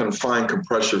about unconfined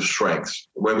compressive strengths,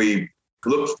 when we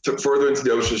look further into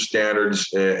the OSHA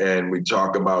standards and we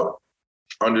talk about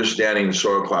understanding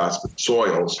soil class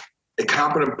soils, a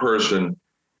competent person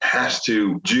has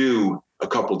to do a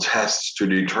couple tests to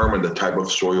determine the type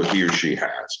of soil he or she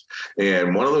has.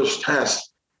 And one of those tests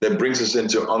that brings us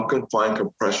into unconfined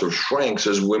compressive strengths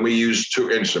is when we use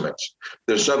 2 instruments.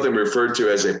 There's something referred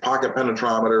to as a pocket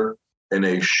penetrometer and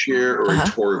a shear or a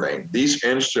torr vane. These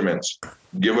instruments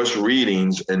give us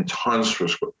readings in tons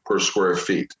per square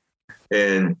feet.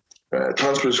 And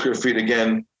tons per square feet,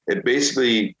 again, it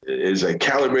basically is a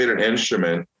calibrated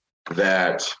instrument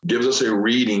that gives us a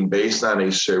reading based on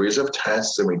a series of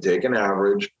tests, and we take an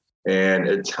average, and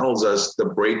it tells us the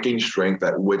breaking strength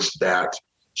at which that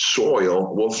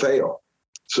soil will fail.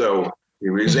 So,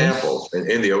 for example,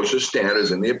 in the OSHA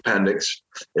standards in the appendix,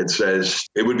 it says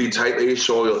it would be type A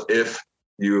soil if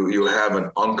you have an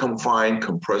unconfined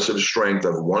compressive strength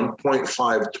of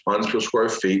 1.5 tons per square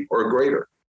feet or greater.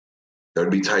 That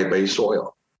would be type A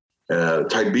soil.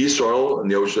 Type B soil in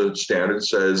the OSHA standard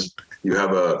says you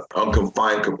have an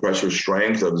unconfined compressive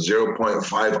strength of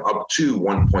 0.5 up to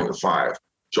 1.5.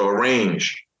 So a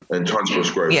range in tons per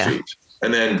square feet.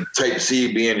 And then type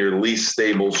C being your least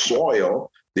stable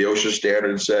soil, the OSHA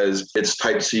standard says it's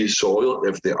type C soil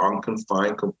if the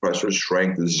unconfined compressive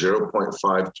strength is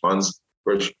 0.5 tons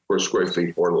per square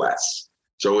feet or less.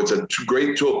 So it's a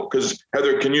great tool because,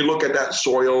 Heather, can you look at that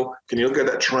soil? Can you look at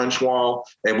that trench wall?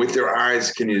 And with your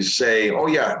eyes, can you say, oh,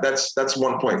 yeah, that's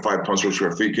 1.5 tons per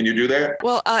square feet. Can you do that?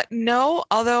 Well, no,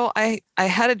 although I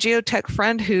had a geotech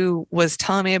friend who was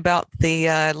telling me about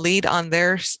the lead on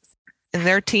in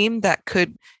their team that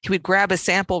he would grab a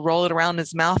sample, roll it around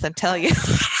his mouth, and tell you.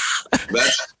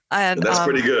 That's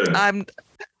pretty good. I'm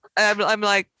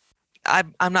like,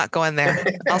 I'm not going there.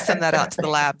 I'll send that out to the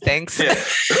lab. Thanks.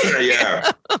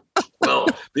 Yeah. Well,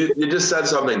 you just said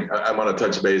something I want to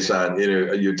touch base on.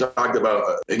 You talked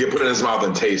about you can put it in his mouth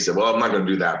and taste it. Well, I'm not going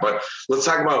to do that. But let's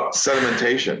talk about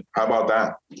sedimentation. How about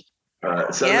that?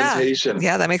 Sedimentation.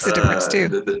 Yeah, that makes a difference too.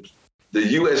 The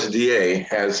USDA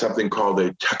has something called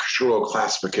a textural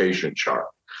classification chart.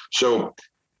 So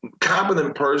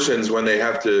competent persons, when they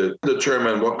have to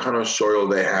determine what kind of soil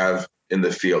they have in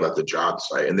the field at the job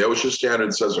site, and the OSHA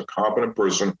standard says a competent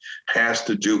person has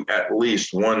to do at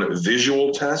least one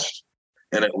visual test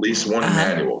and at least one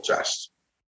manual test.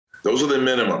 Those are the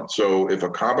minimum. So if a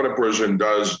competent person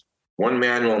does one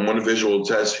manual and one visual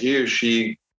test, he or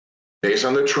she, based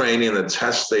on the training and the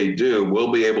tests they do,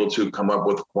 will be able to come up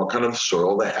with what kind of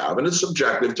soil they have. And it's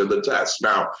subjective to the test.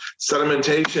 Now,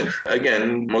 sedimentation,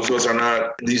 again, most of us are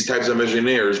not these types of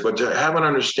engineers, but to have an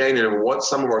understanding of what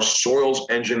some of our soils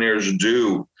engineers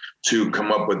do to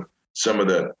come up with some of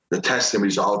the testing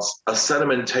results, a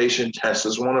sedimentation test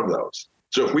is one of those.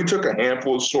 So if we took a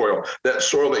handful of soil, that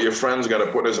soil that your friend's going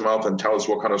to put in his mouth and tell us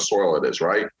what kind of soil it is,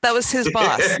 right? That was his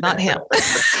boss, not him.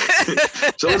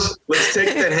 So let's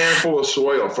take that handful of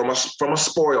soil from a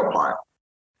spoil pile.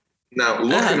 Now,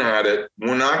 looking at it,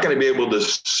 we're not going to be able to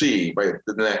see, by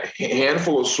that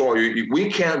handful of soil, we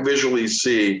can't visually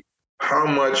see how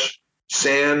much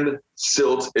sand,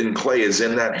 silt, and clay is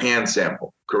in that hand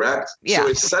sample, correct? Yeah. So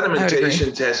a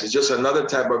sedimentation test is just another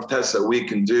type of test that we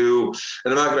can do.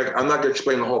 And I'm not gonna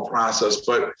explain the whole process,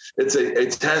 but it's a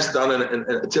test done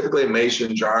in typically a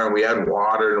mason jar, and we add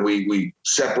water and we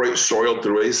separate soil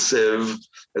through a sieve.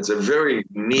 It's a very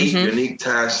neat, unique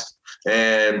test.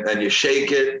 And you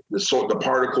shake it, the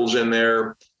particles in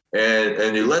there,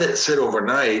 and you let it sit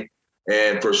overnight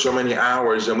and for so many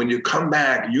hours. And when you come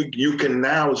back, you can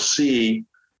now see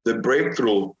the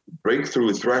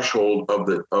breakthrough threshold of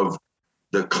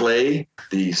the clay,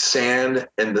 the sand,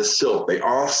 and the silt. They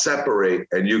all separate,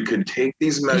 and you can take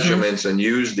these measurements and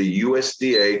use the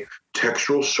USDA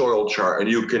textural soil chart, and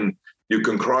you can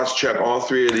cross-check all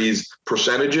three of these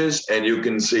percentages, and you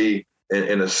can see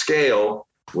in a scale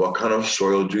what kind of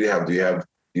soil do you have. Do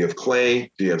you have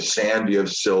clay? Do you have sand? Do you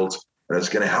have silt? And it's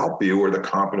going to help you, or the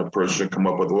competent person, come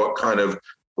up with what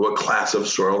class of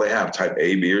soil they have, type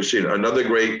A, B, or C. Another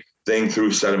great thing through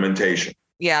sedimentation.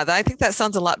 Yeah, I think that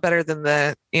sounds a lot better than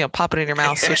the, pop it in your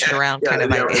mouth, switch it around kind of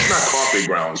idea. It's not coffee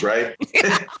grounds, right?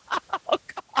 Oh,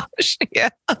 gosh. Yeah.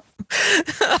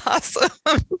 Awesome.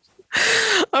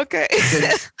 Okay.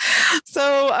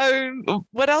 So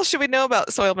what else should we know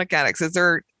about soil mechanics? Is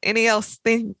there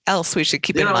anything else we should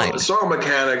keep in mind? Soil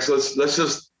mechanics, let's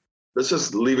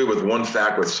just leave it with one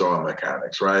fact with soil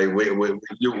mechanics, right?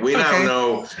 We now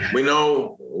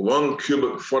know 1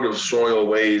 cubic foot of soil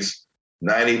weighs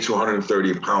 90 to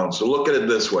 130 pounds. So look at it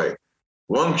this way,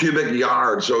 1 cubic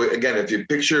yard. So again, if you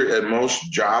picture at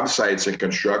most job sites and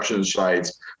construction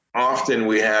sites, often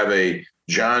we have a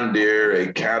John Deere,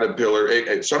 a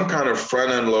Caterpillar, some kind of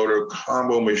front end loader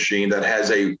combo machine that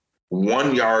has a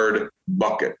 1 yard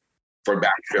bucket for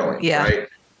backfilling, right?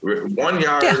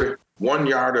 1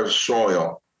 yard of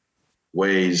soil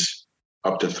weighs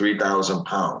up to 3,000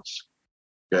 pounds.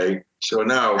 Okay. So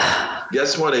now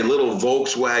guess what a little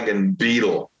Volkswagen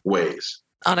Beetle weighs?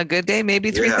 On a good day, maybe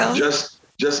 3,000? Yeah,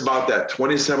 just about that,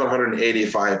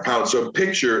 2,785 pounds. So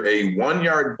picture a 1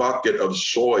 yard bucket of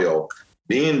soil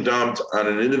being dumped on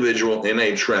an individual in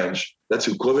a trench. That's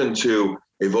equivalent to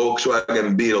a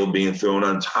Volkswagen Beetle being thrown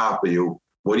on top of you.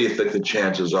 What do you think the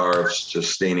chances are of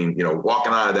sustaining,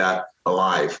 walking out of that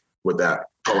alive with that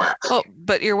collapse? Oh,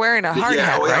 but you're wearing a hard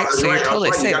hat, right? So you're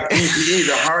totally safe. You got PPE,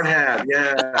 the hard hat,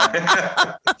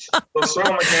 yeah. So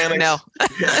soil mechanics, no.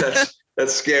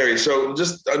 That's scary. So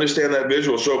just understand that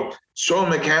visual. So soil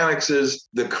mechanics is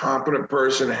the competent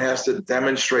person has to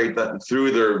demonstrate that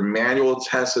through their manual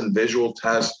tests and visual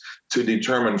tests to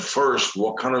determine first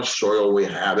what kind of soil we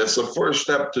have. It's the first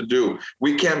step to do.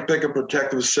 We can't pick a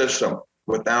protective system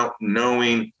without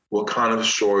knowing what kind of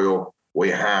soil we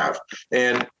have.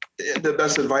 And the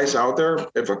best advice out there,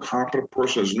 if a competent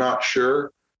person is not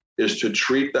sure, is to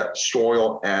treat that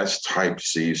soil as type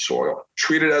C soil.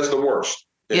 Treat it as the worst.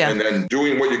 Yeah. And then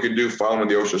doing what you can do, following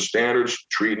the OSHA standards,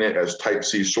 treating it as type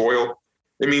C soil.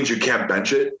 It means you can't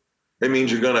bench it. It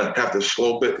means you're going to have to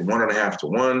slope it 1.5 to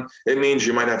 1. It means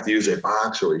you might have to use a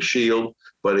box or a shield.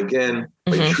 But again,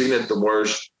 by treating it the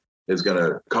worst is going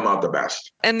to come out the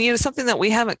best. And something that we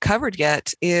haven't covered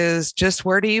yet is just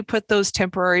where do you put those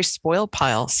temporary spoil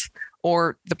piles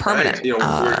or the permanent?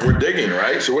 Right. We're digging,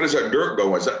 right? So where does that dirt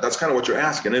go? That's kind of what you're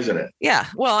asking, isn't it? Yeah.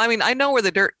 Well, I mean, I know where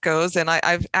the dirt goes, and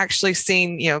I've actually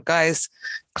seen, guys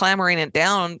clambering it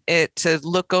down to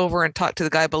look over and talk to the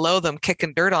guy below them,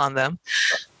 kicking dirt on them.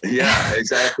 Yeah,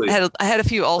 exactly. I had a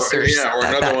few ulcers. Or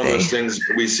another one of those things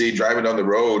we see driving down the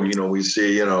road, we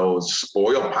see,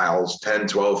 spoil piles 10,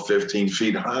 12, 15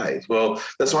 feet high. Well,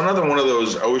 that's another one of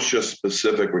those OSHA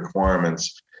specific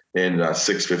requirements in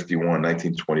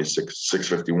 1926,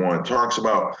 651, talks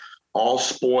about all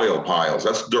spoil piles.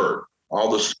 That's dirt. All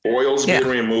the spoils being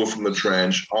removed from the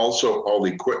trench. Also, all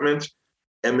the equipment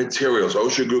and materials.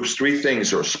 OSHA groups 3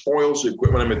 things here: spoils,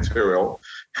 equipment, and material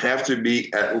have to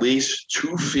be at least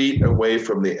 2 feet away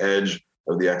from the edge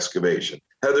of the excavation.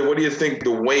 Heather, what do you think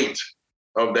the weight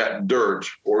of that dirt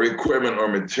or equipment or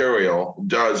material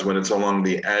does when it's along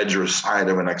the edge or side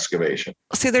of an excavation?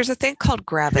 See, there's a thing called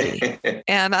gravity,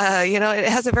 and it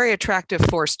has a very attractive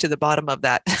force to the bottom of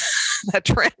that that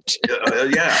trench,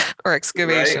 or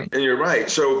excavation. Right? And you're right.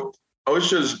 So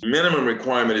OSHA's minimum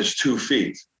requirement is 2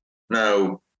 feet.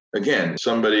 Now, again,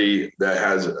 somebody that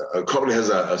has a company has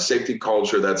a safety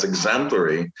culture that's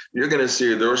exemplary, you're going to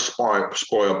see their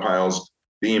spoil piles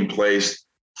being placed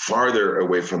farther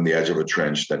away from the edge of a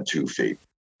trench than 2 feet.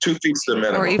 2 feet's the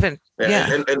minimum. Or even,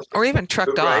 or even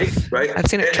trucked off. Right. I've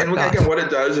seen it trucked off. Again, what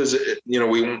it does is,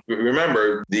 we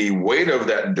remember the weight of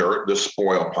that dirt, the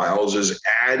spoil piles, is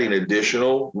adding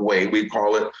additional weight. We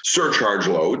call it surcharge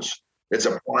loads. It's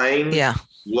applying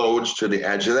loads to the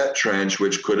edge of that trench,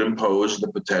 which could impose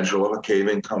the potential of a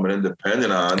cave-in coming in,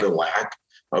 depending on the lack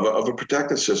of a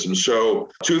protective system. So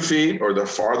 2 feet or the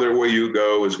farther away you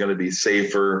go is going to be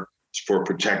safer for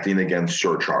protecting against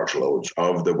surcharge loads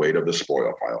of the weight of the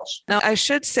spoil piles. Now, I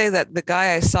should say that the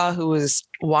guy I saw who was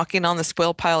walking on the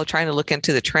spoil pile trying to look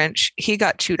into the trench, he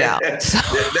got chewed out. So.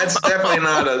 That's definitely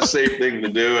not a safe thing to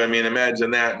do. I mean,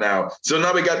 imagine that now. So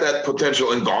now we got that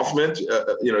potential engulfment.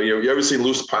 You ever see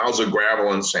loose piles of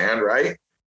gravel and sand, right?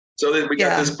 So then we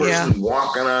got this person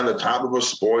walking on the top of a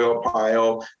spoil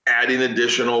pile, adding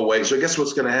additional weight. So guess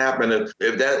what's going to happen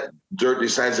if that dirt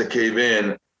decides to cave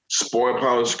in? Spoil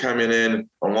piles coming in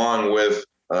along with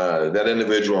that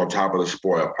individual on top of the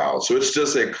spoil pile. So it's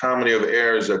just a comedy of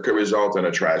errors that could result in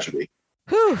a tragedy.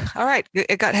 Whew. All right.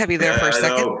 It got heavy there for a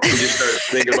second. You just start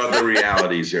thinking about the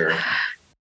realities here.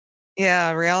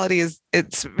 Yeah, reality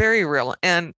it's very real.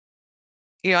 And,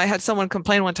 I had someone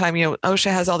complain one time,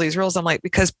 OSHA has all these rules. I'm like,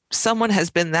 because someone has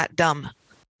been that dumb.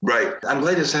 Right. I'm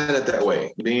glad you said it that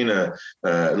way. Being a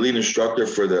lead instructor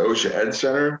for the OSHA Ed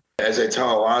Center, as I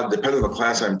tell a lot, depending on the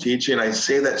class I'm teaching, I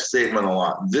say that statement a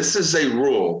lot. This is a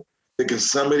rule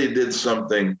because somebody did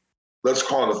something, let's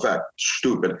call it a fact,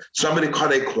 stupid. Somebody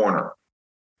cut a corner.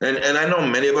 And I know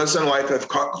many of us in life have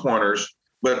cut corners,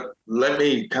 but let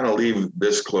me kind of leave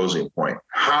this closing point.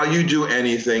 How you do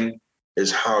anything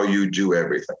is how you do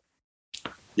everything.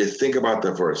 You think about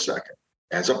that for a second.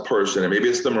 As a person, and maybe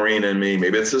it's the Marine in me,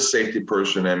 maybe it's the safety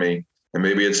person in me, and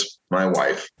maybe it's my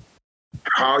wife.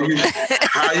 How you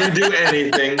do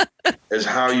anything is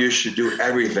how you should do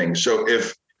everything. So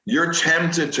if you're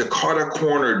tempted to cut a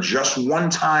corner just one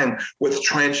time with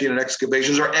trenching and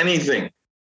excavations or anything,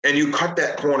 and you cut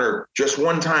that corner just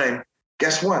one time,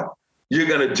 guess what? You're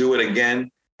going to do it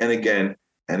again and again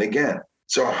and again.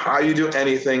 So how you do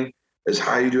anything is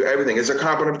how you do everything. As a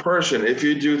competent person, if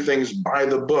you do things by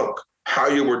the book, how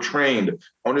you were trained,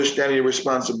 understanding your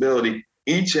responsibility,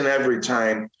 each and every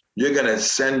time, you're going to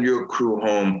send your crew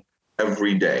home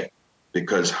every day,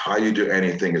 because how you do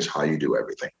anything is how you do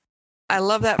everything. I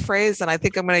love that phrase, and I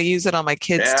think I'm going to use it on my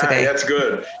kids today. That's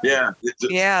good. Yeah.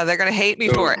 They're going to hate me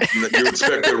for it. You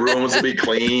expect their rooms to be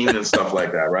clean and stuff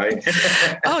like that, right?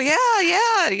 Oh,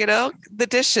 yeah. The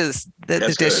dishes,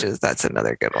 the dishes. That's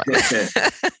another good one.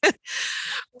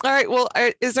 All right. Well,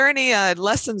 is there any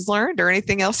lessons learned or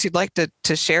anything else you'd like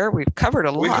to share? We've covered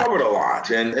a lot. We covered a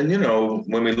lot. And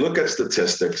when we look at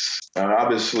statistics,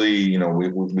 obviously, we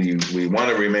want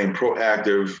to remain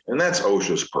proactive, and that's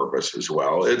OSHA's purpose as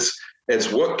well. It's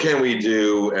what can we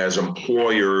do as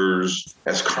employers,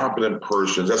 as competent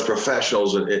persons, as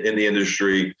professionals in the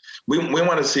industry. We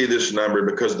want to see this number,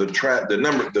 because the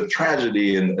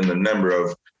tragedy and the number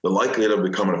of the likelihood of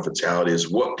becoming a fatality is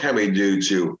what can we do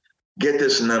to get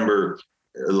this number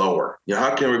lower?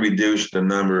 How can we reduce the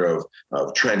number of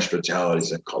trench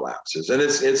fatalities and collapses? And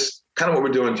it's kind of what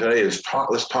we're doing today is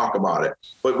let's talk about it.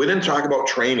 But we didn't talk about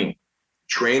training.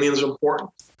 Training is important.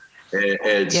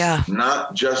 It's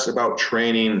not just about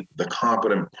training the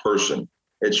competent person.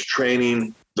 It's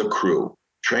training the crew,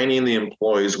 training the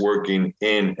employees working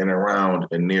in and around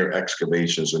and near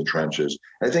excavations and trenches.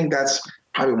 I think that's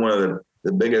probably one of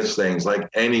the biggest things. Like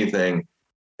anything,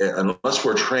 unless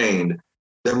we're trained,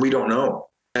 then we don't know.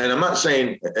 And I'm not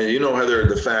saying, Heather,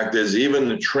 the fact is even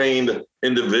the trained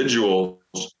individuals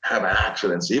have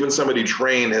accidents. Even somebody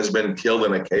trained has been killed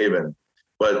in a cave-in.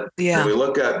 But when we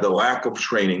look at the lack of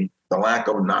training, the lack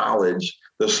of knowledge,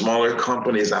 the smaller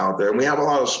companies out there, and we have a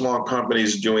lot of small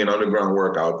companies doing underground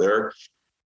work out there,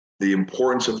 the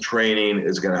importance of training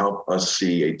is going to help us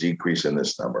see a decrease in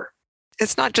this number.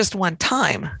 it's not just one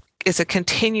time. It's a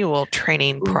continual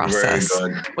training process.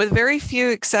 Very good. With very few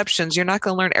exceptions. You're not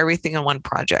going to learn everything in one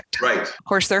project. Right. Of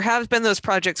course, there have been those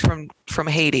projects from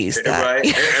Hades. Right.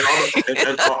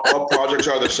 And all projects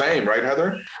are the same, right,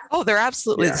 Heather? Oh, they're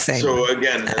absolutely the same. So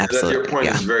again, your point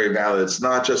is very valid. It's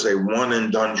not just a one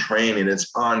and done training. It's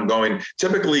ongoing.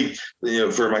 Typically,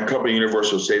 for my company,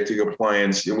 Universal Safety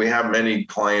Compliance, we have many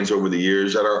clients over the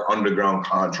years that are underground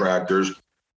contractors.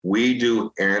 We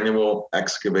do annual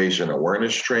excavation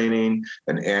awareness training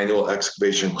and annual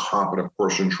excavation competent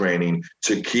person training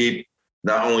to keep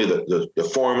not only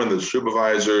the foreman, the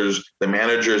supervisors, the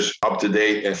managers up to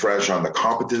date and fresh on the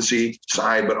competency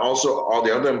side, but also all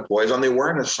the other employees on the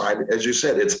awareness side. As you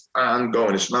said, it's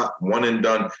ongoing. It's not one and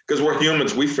done, because we're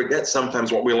humans. We forget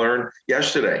sometimes what we learned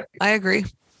yesterday. I agree.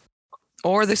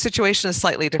 Or the situation is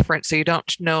slightly different, so you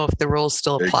don't know if the rules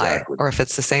still apply or if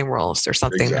it's the same rules or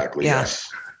something. Exactly. Yeah.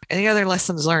 Yes. Any other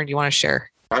lessons learned you want to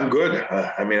share? I'm good. I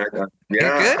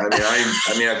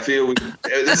feel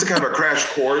this is kind of a crash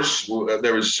course.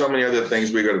 There was so many other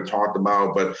things we got to talk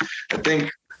about, but I think,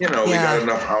 we got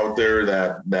enough out there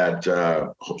that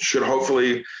should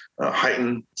hopefully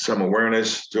heighten some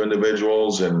awareness to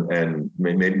individuals and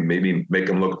maybe make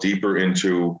them look deeper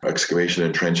into excavation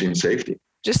and trenching safety.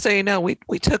 Just so you know, we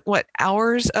took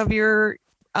hours of your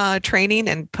training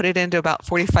and put it into about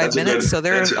 45 minutes. So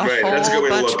there's a whole that's a good way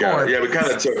to bunch look more. at it. Yeah, we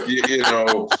kind of took,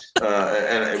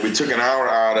 and we took an hour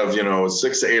out of, a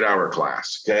 6 to 8 hour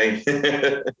class. Okay.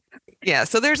 Yeah.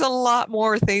 So there's a lot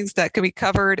more things that can be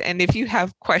covered. And if you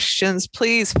have questions,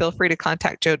 please feel free to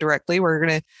contact Joe directly. We're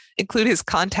going to include his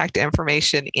contact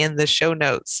information in the show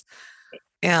notes.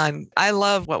 And I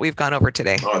love what we've gone over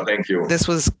today. Oh, thank you. This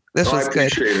was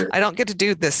good. It. I don't get to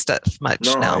do this stuff much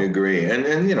now. I agree. And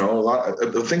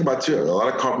the thing about too, a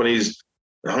lot of companies,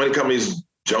 how many companies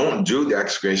don't do the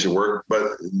excavation work, but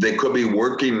they could be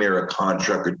working near a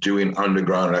contractor doing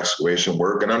underground excavation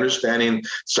work, and understanding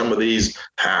some of these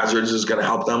hazards is going to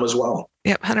help them as well.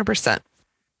 Yep, 100%.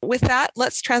 With that,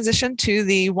 let's transition to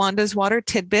the Wanda's Water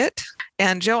tidbit.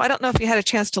 And Joe, I don't know if you had a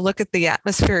chance to look at the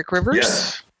atmospheric rivers.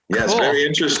 Yes, cool. Very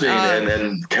interesting,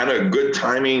 and kind of good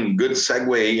timing, good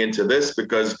segue into this,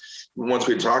 because once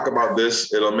we talk about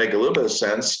this, it'll make a little bit of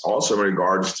sense also in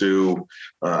regards to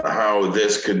how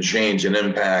this could change and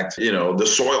impact, the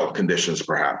soil conditions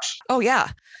perhaps. Oh,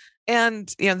 yeah.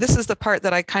 And, this is the part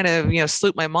that I kind of,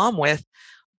 sloop my mom with.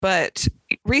 But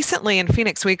recently in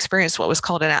Phoenix, we experienced what was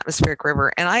called an atmospheric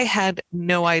river, and I had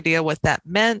no idea what that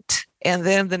meant. And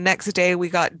then the next day we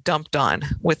got dumped on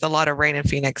with a lot of rain in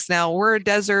Phoenix. Now we're a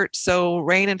desert, so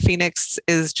rain in Phoenix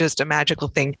is just a magical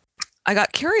thing. I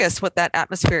got curious what that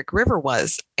atmospheric river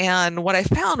was. And what I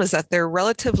found was that they're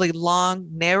relatively long,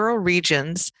 narrow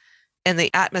regions in the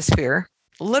atmosphere,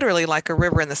 literally like a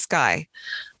river in the sky,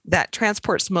 that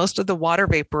transports most of the water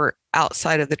vapor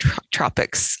outside of the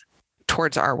tropics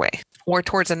towards our way or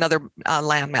towards another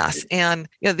landmass. And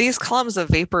these columns of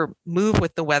vapor move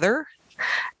with the weather,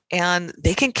 and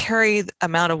they can carry the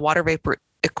amount of water vapor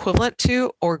equivalent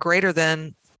to or greater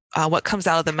than what comes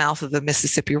out of the mouth of the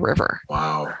Mississippi River.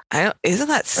 Wow. Isn't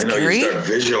that scary? I know, you start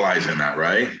visualizing that,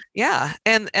 right? Yeah.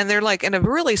 And they're like, and a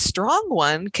really strong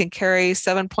one can carry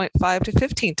 7.5 to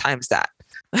 15 times that.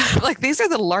 Like, these are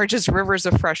the largest rivers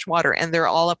of fresh water, and they're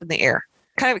all up in the air.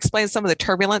 Kind of explains some of the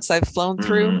turbulence I've flown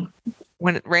through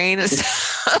when it rains.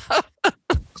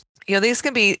 These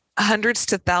can be hundreds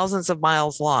to thousands of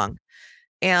miles long.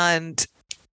 And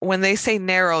when they say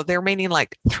narrow, they're meaning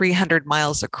like 300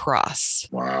 miles across.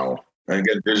 Wow. And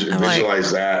again,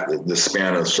 visualize that, the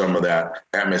span of some of that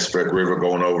atmospheric river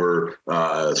going over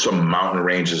some mountain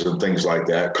ranges and things like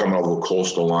that, coming over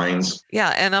coastal lines.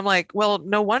 Yeah. And I'm like, well,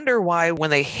 no wonder why when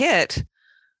they hit,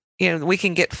 we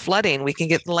can get flooding, we can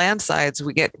get landslides,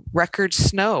 we get record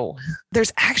snow.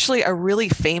 There's actually a really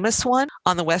famous one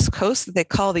on the West Coast that they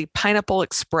call the Pineapple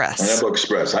Express. Pineapple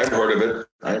Express. I've heard of it.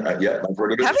 I've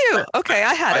heard of it. Have you? Okay,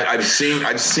 I had it. I've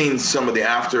seen some of the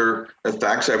after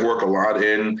effects. I've worked a lot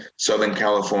in Southern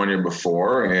California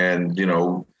before, and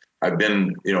I've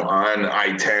been on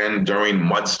I-10 during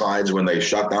mudslides when they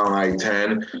shut down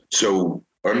I-10. So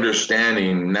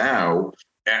understanding now,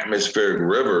 atmospheric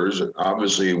rivers,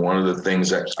 obviously one of the things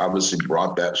that obviously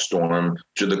brought that storm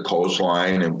to the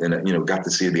coastline, and got to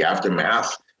see the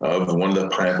aftermath of one of the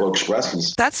Pineapple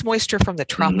Expresses. That's moisture from the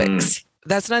tropics.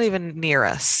 That's not even near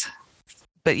us,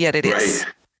 but yet it is.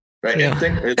 Right. Yeah.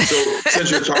 So since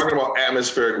you're talking about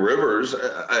atmospheric rivers,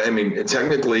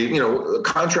 technically,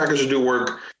 contractors who do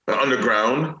work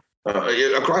underground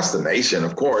across the nation,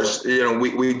 of course,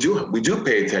 we do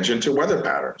pay attention to weather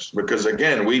patterns, because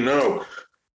again, we know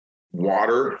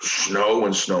water, snow,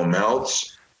 when snow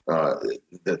melts,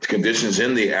 the conditions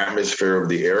in the atmosphere of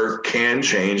the air can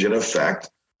change and affect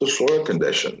the soil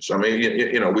conditions. I mean,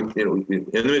 in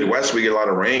the Midwest, we get a lot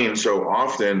of rain, so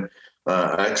often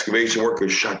excavation work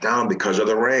is shut down because of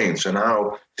the rain. So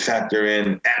now factor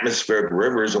in atmospheric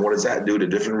rivers, and what does that do to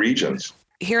different regions?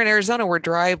 Here in Arizona, we're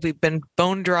dry. We've been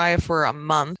bone dry for a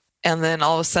month, and then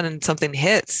all of a sudden something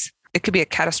hits. It could be a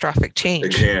catastrophic change.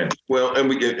 It can. Well,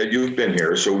 and you've been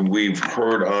here, so we've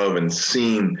heard of and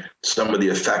seen some of the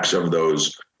effects of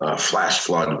those flash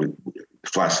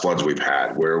floods we've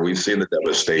had, where we've seen the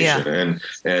devastation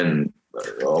and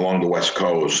along the West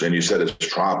Coast. And you said it's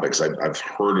tropics. I've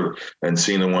heard of and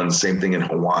seen the one, same thing in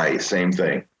Hawaii, same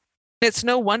thing. It's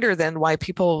no wonder then why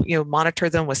people, monitor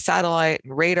them with satellite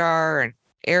and radar and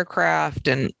aircraft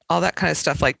and all that kind of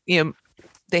stuff. Like,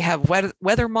 they have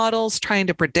weather models trying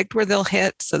to predict where they'll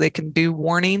hit so they can do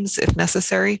warnings if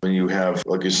necessary. When you have,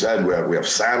 like you said, we have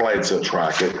satellites that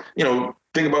track it.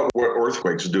 Think about what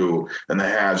earthquakes do and the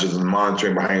hazards and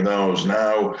monitoring behind those.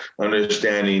 Now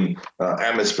understanding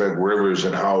atmospheric rivers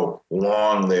and how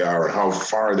long they are and how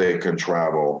far they can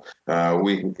travel.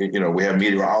 We have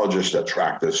meteorologists that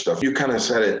track this stuff. You kind of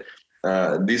said it.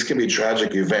 These can be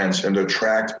tragic events, and they're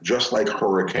tracked just like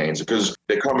hurricanes because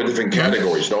they come in different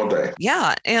categories, don't they?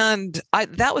 Yeah. And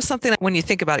that was something that when you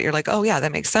think about it, you're like, oh, yeah,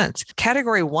 that makes sense.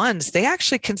 Category 1s, they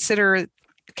actually consider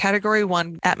Category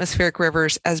 1 atmospheric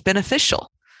rivers as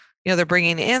beneficial. They're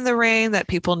bringing in the rain that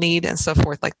people need and so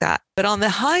forth like that. But on the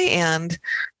high end,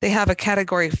 they have a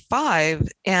Category 5,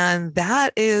 and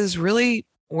that is really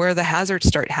where the hazards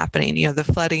start happening, the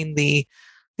flooding, the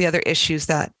other issues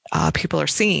that people are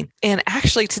seeing. And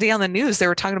actually today on the news, they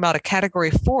were talking about a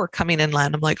Category 4 coming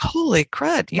inland. I'm like, holy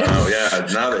crud. Oh, yeah.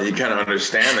 Now that you kind of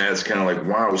understand that, it's kind of like,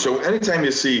 wow. So anytime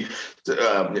you see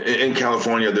in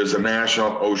California, there's a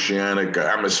National Oceanic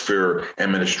Atmosphere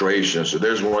Administration. So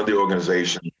there's one of the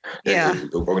organizations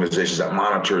that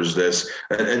monitors this.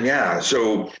 And yeah,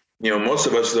 so most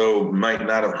of us, though, might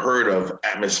not have heard of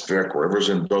atmospheric rivers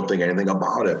and don't think anything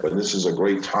about it. But this is a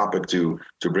great topic to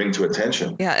bring to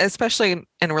attention. Yeah, especially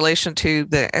in relation to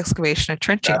the excavation and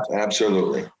trenching.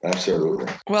 Absolutely.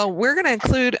 Absolutely. Well, we're going to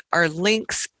include our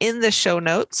links in the show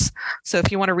notes. So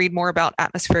if you want to read more about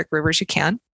atmospheric rivers, you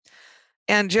can.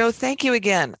 And Joe, thank you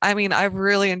again. I mean, I've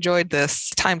really enjoyed this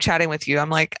time chatting with you. I'm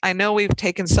like, I know we've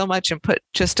taken so much and put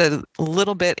just a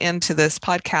little bit into this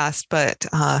podcast, but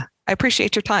I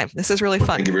appreciate your time. This is really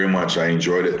fun. Thank you very much. I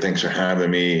enjoyed it. Thanks for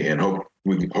having me, and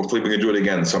hopefully we can do it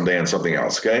again someday on something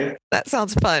else. Okay. That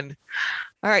sounds fun.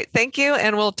 All right. Thank you.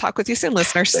 And we'll talk with you soon,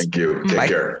 listeners. Thank you. Take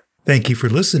care. Thank you for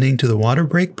listening to the Water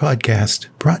Break Podcast,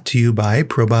 brought to you by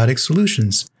Probiotic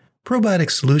Solutions. Probiotic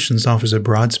Solutions offers a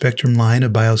broad spectrum line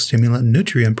of biostimulant and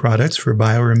nutrient products for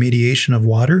bioremediation of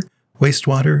water,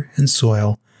 wastewater, and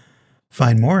soil.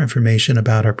 Find more information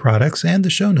about our products and the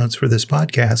show notes for this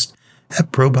podcast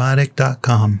at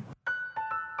probiotic.com.